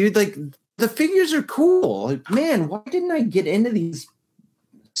 fuck, dude, like the figures are cool. Like, man, why didn't I get into these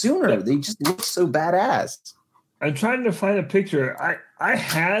sooner? They just look so badass. I'm trying to find a picture. I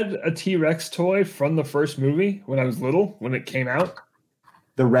had a T-Rex toy from the first movie when I was little, when it came out.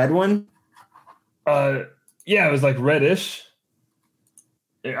 The red one? Yeah, it was like reddish.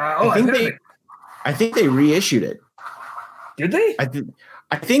 I think they reissued it. Did they?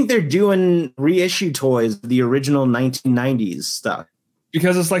 I think they're doing reissue toys of the original 1990s stuff.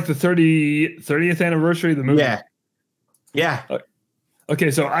 Because it's like the 30th anniversary of the movie. Yeah.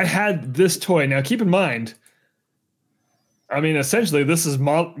 Okay, so I had this toy. Now keep in mind, I mean, essentially this is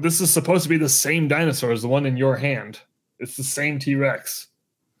supposed to be the same dinosaur as the one in your hand. It's the same T-Rex.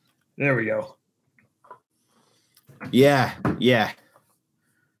 There we go. Yeah.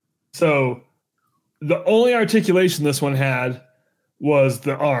 So the only articulation this one had was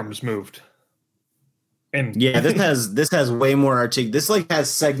the arms moved. And yeah, this has way more this like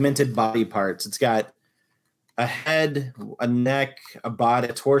has segmented body parts. It's got a head, a neck, a body,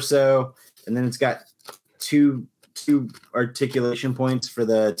 a torso, and then it's got two articulation points for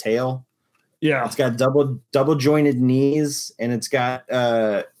the tail. Yeah. It's got double jointed knees, and it's got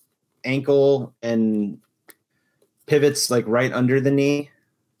ankle and pivots like right under the knee.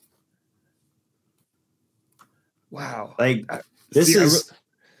 Wow. Like this is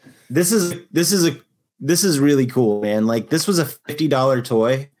really cool, man. Like this was a $50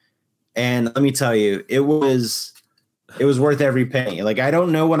 toy, and let me tell you, it was worth every penny. Like I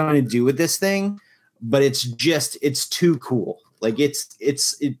don't know what I'm going to do with this thing, but it's too cool. Like it's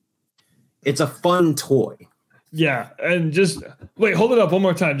a fun toy. Yeah, and just wait, hold it up one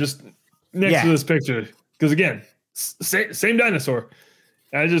more time, just next to this picture, because again, same dinosaur.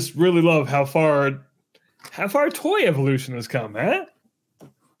 And I just really love how far toy evolution has come, man.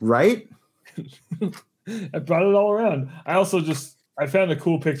 Right? I brought it all around. I found a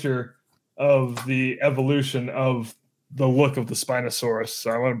cool picture of the evolution of the look of the Spinosaurus.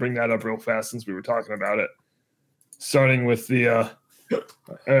 So I want to bring that up real fast since we were talking about it. Starting with the all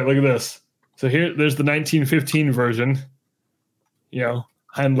right, look at this. So there's the 1915 version. You know,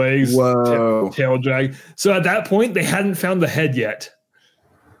 hind legs, tail drag. So at that point, they hadn't found the head yet.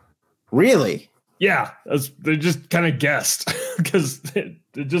 Really? Yeah, they just kind of guessed because it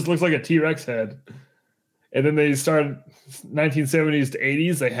just looks like a T-Rex head. And then they started 1970s to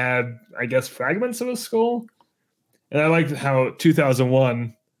 80s. They had, I guess, fragments of a skull. And I liked how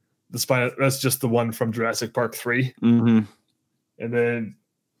 2001, that's just the one from Jurassic Park 3. Mm-hmm. And then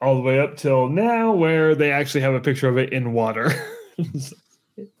all the way up till now where they actually have a picture of it in water.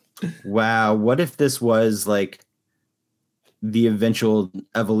 Wow. What if this was like the eventual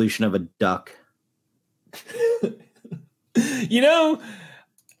evolution of a duck? You know,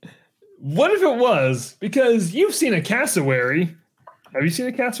 what if it was? Because you've seen a cassowary. Have you seen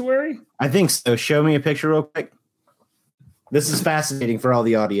a cassowary? I think so. Show me a picture real quick. This is fascinating for all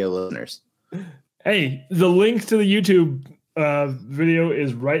the audio listeners. Hey, the link to the YouTube video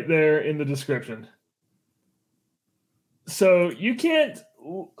is right there in the description. So you can't...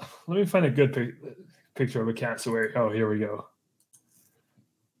 Let me find a good picture of a cassowary. Oh, here we go.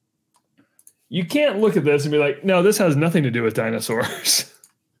 You can't look at this and be like, no, this has nothing to do with dinosaurs.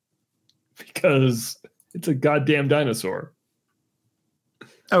 Because it's a goddamn dinosaur.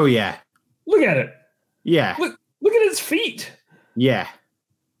 Oh, yeah. Look at it. Yeah. Look at its feet. Yeah.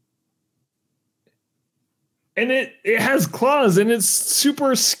 And it has claws, and it's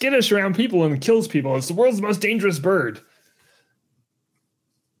super skittish around people and kills people. It's the world's most dangerous bird.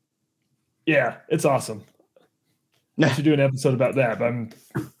 Yeah, it's awesome. I should do an episode about that, but I'm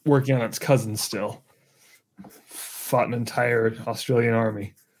working on its cousin still. Fought an entire Australian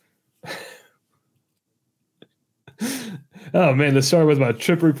army. Oh man, to start with my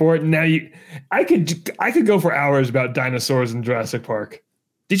trip report. Now I could go for hours about dinosaurs in Jurassic Park.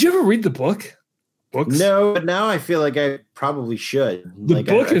 Did you ever read the books? No, but now I feel like I probably should. The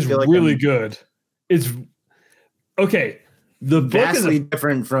book is really good. It's okay. The book vastly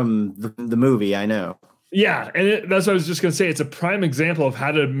different from the movie, I know. Yeah, and that's what I was just going to say. It's a prime example of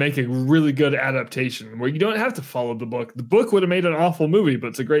how to make a really good adaptation where you don't have to follow the book. The book would have made an awful movie, but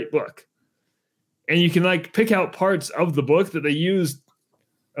it's a great book. And you can like pick out parts of the book that they used,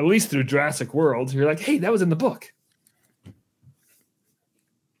 at least through Jurassic World. You're like, hey, that was in the book.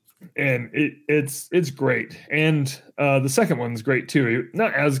 And it's great. And the second one's great too.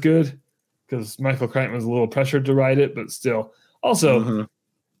 Not as good because Michael Crichton was a little pressured to write it, but still. Also,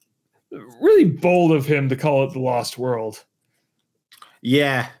 really bold of him to call it The Lost World.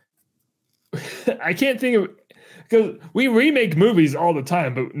 Yeah. I can't think of... Because we remake movies all the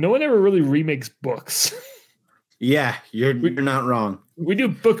time, but no one ever really remakes books. Yeah, you're not wrong. We do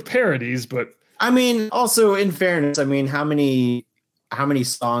book parodies, but... I mean, also, in fairness, I mean, how many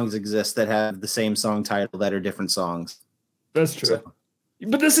songs exist that have the same song title that are different songs? That's true. So.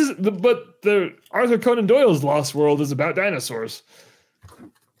 But the Arthur Conan Doyle's Lost World is about dinosaurs.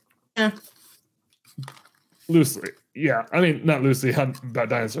 Yeah. Loosely. Yeah. I mean, not loosely about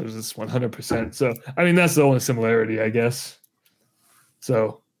dinosaurs. It's 100%. So, I mean, that's the only similarity, I guess.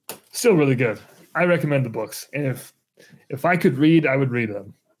 So, still really good. I recommend the books. And if I could read, I would read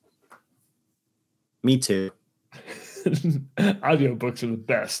them. Me too. Audiobooks are the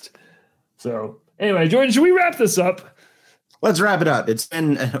best. So, anyway, Jordan, should we wrap this up? Let's wrap it up. It's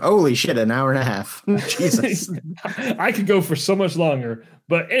been, holy shit, an hour and a half. Jesus. I could go for so much longer.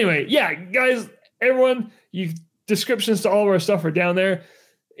 But anyway, yeah, guys, everyone, descriptions to all of our stuff are down there.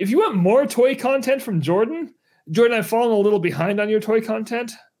 If you want more toy content from Jordan, I've fallen a little behind on your toy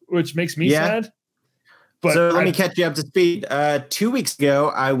content, which makes me sad. But so let me catch you up to speed. 2 weeks ago,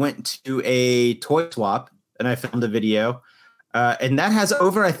 I went to a toy swap and I filmed a video. And that has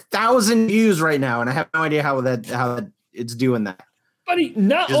over 1,000 views right now. And I have no idea how that it's doing that. Buddy,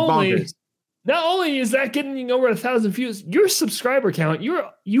 not just only bonkers. Not only is that getting over 1,000 views, your subscriber count,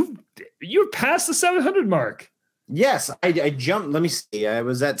 you're past the 700 mark. Yes, I jumped. Let me see. I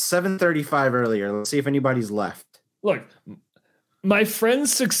was at 735 earlier. Let's see if anybody's left. Look, my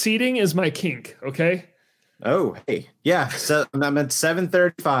friends succeeding is my kink, okay? Oh, hey. Yeah, so I'm at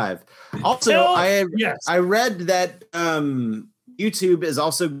 735. Also, I read that YouTube is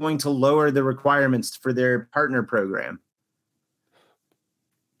also going to lower the requirements for their partner program.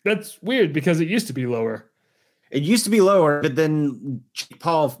 That's weird because it used to be lower. It used to be lower, but then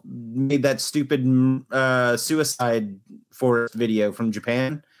Paul made that stupid suicide forest video from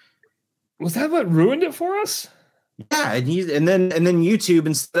Japan. Was that what ruined it for us? Yeah, and then YouTube,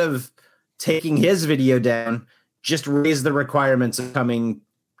 instead of taking his video down, just raised the requirements of becoming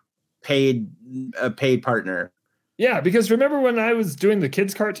a paid partner. Yeah, because remember when I was doing the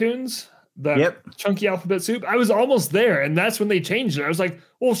kids' cartoons, the Chunky Alphabet Soup, I was almost there, and that's when they changed it. I was like,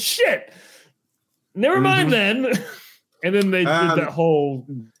 well, shit. Never mind then. And then they did that whole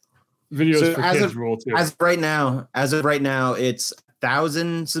videos for kids rule too. As of right now, it's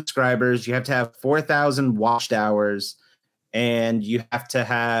 1,000 subscribers. You have to have 4,000 watched hours, and you have to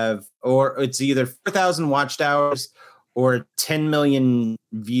have, or it's either 4,000 watched hours or 10 million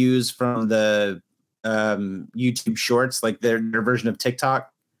views from the YouTube Shorts, like their version of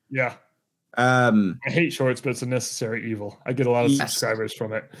TikTok. Yeah. I hate shorts, but it's a necessary evil. I get a lot of subscribers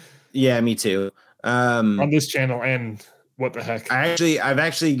from it. Yeah, me too. On this channel, and what the heck? I've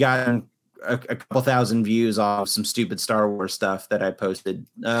actually gotten a couple thousand views off some stupid Star Wars stuff that I posted.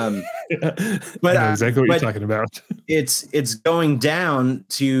 But I know exactly what you're talking about. It's going down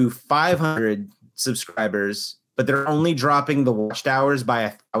to 500 subscribers, but they're only dropping the watched hours by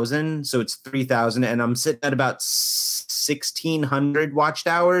 1,000, so it's 3,000, and I'm sitting at about 1,600 watched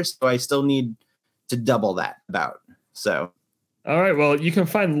hours, so I still need to double that about. So. All right. Well, you can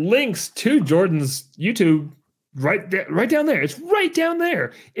find links to Jordan's YouTube right down there. It's right down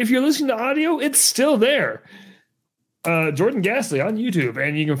there. If you're listening to audio, it's still there. Jordan Gasly on YouTube.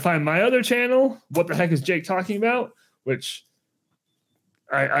 And you can find my other channel, What the Heck is Jake Talking About? Which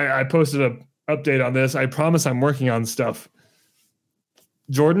I posted an update on this. I promise I'm working on stuff.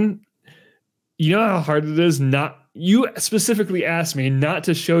 Jordan, you know how hard it is you specifically asked me not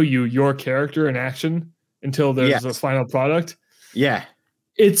to show you your character in action until there's a final product. Yeah.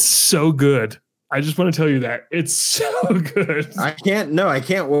 It's so good. I just want to tell you that. It's so good. I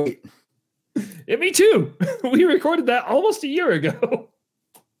can't wait. Yeah, me too. We recorded that almost a year ago.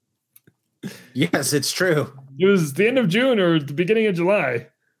 Yes, it's true. It was the end of June or the beginning of July.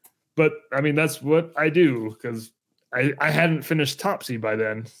 But, I mean, that's what I do because I hadn't finished Topsy by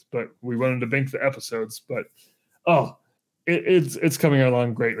then, but we wanted to bank the episodes. But, it's coming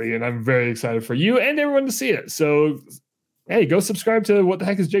along greatly, and I'm very excited for you and everyone to see it. So, hey, go subscribe to What the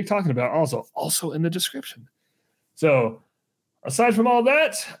Heck is Jake Talking About also in the description. So aside from all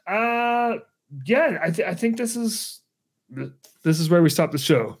that, I think this is where we stop the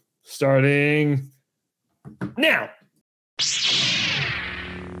show. Starting now.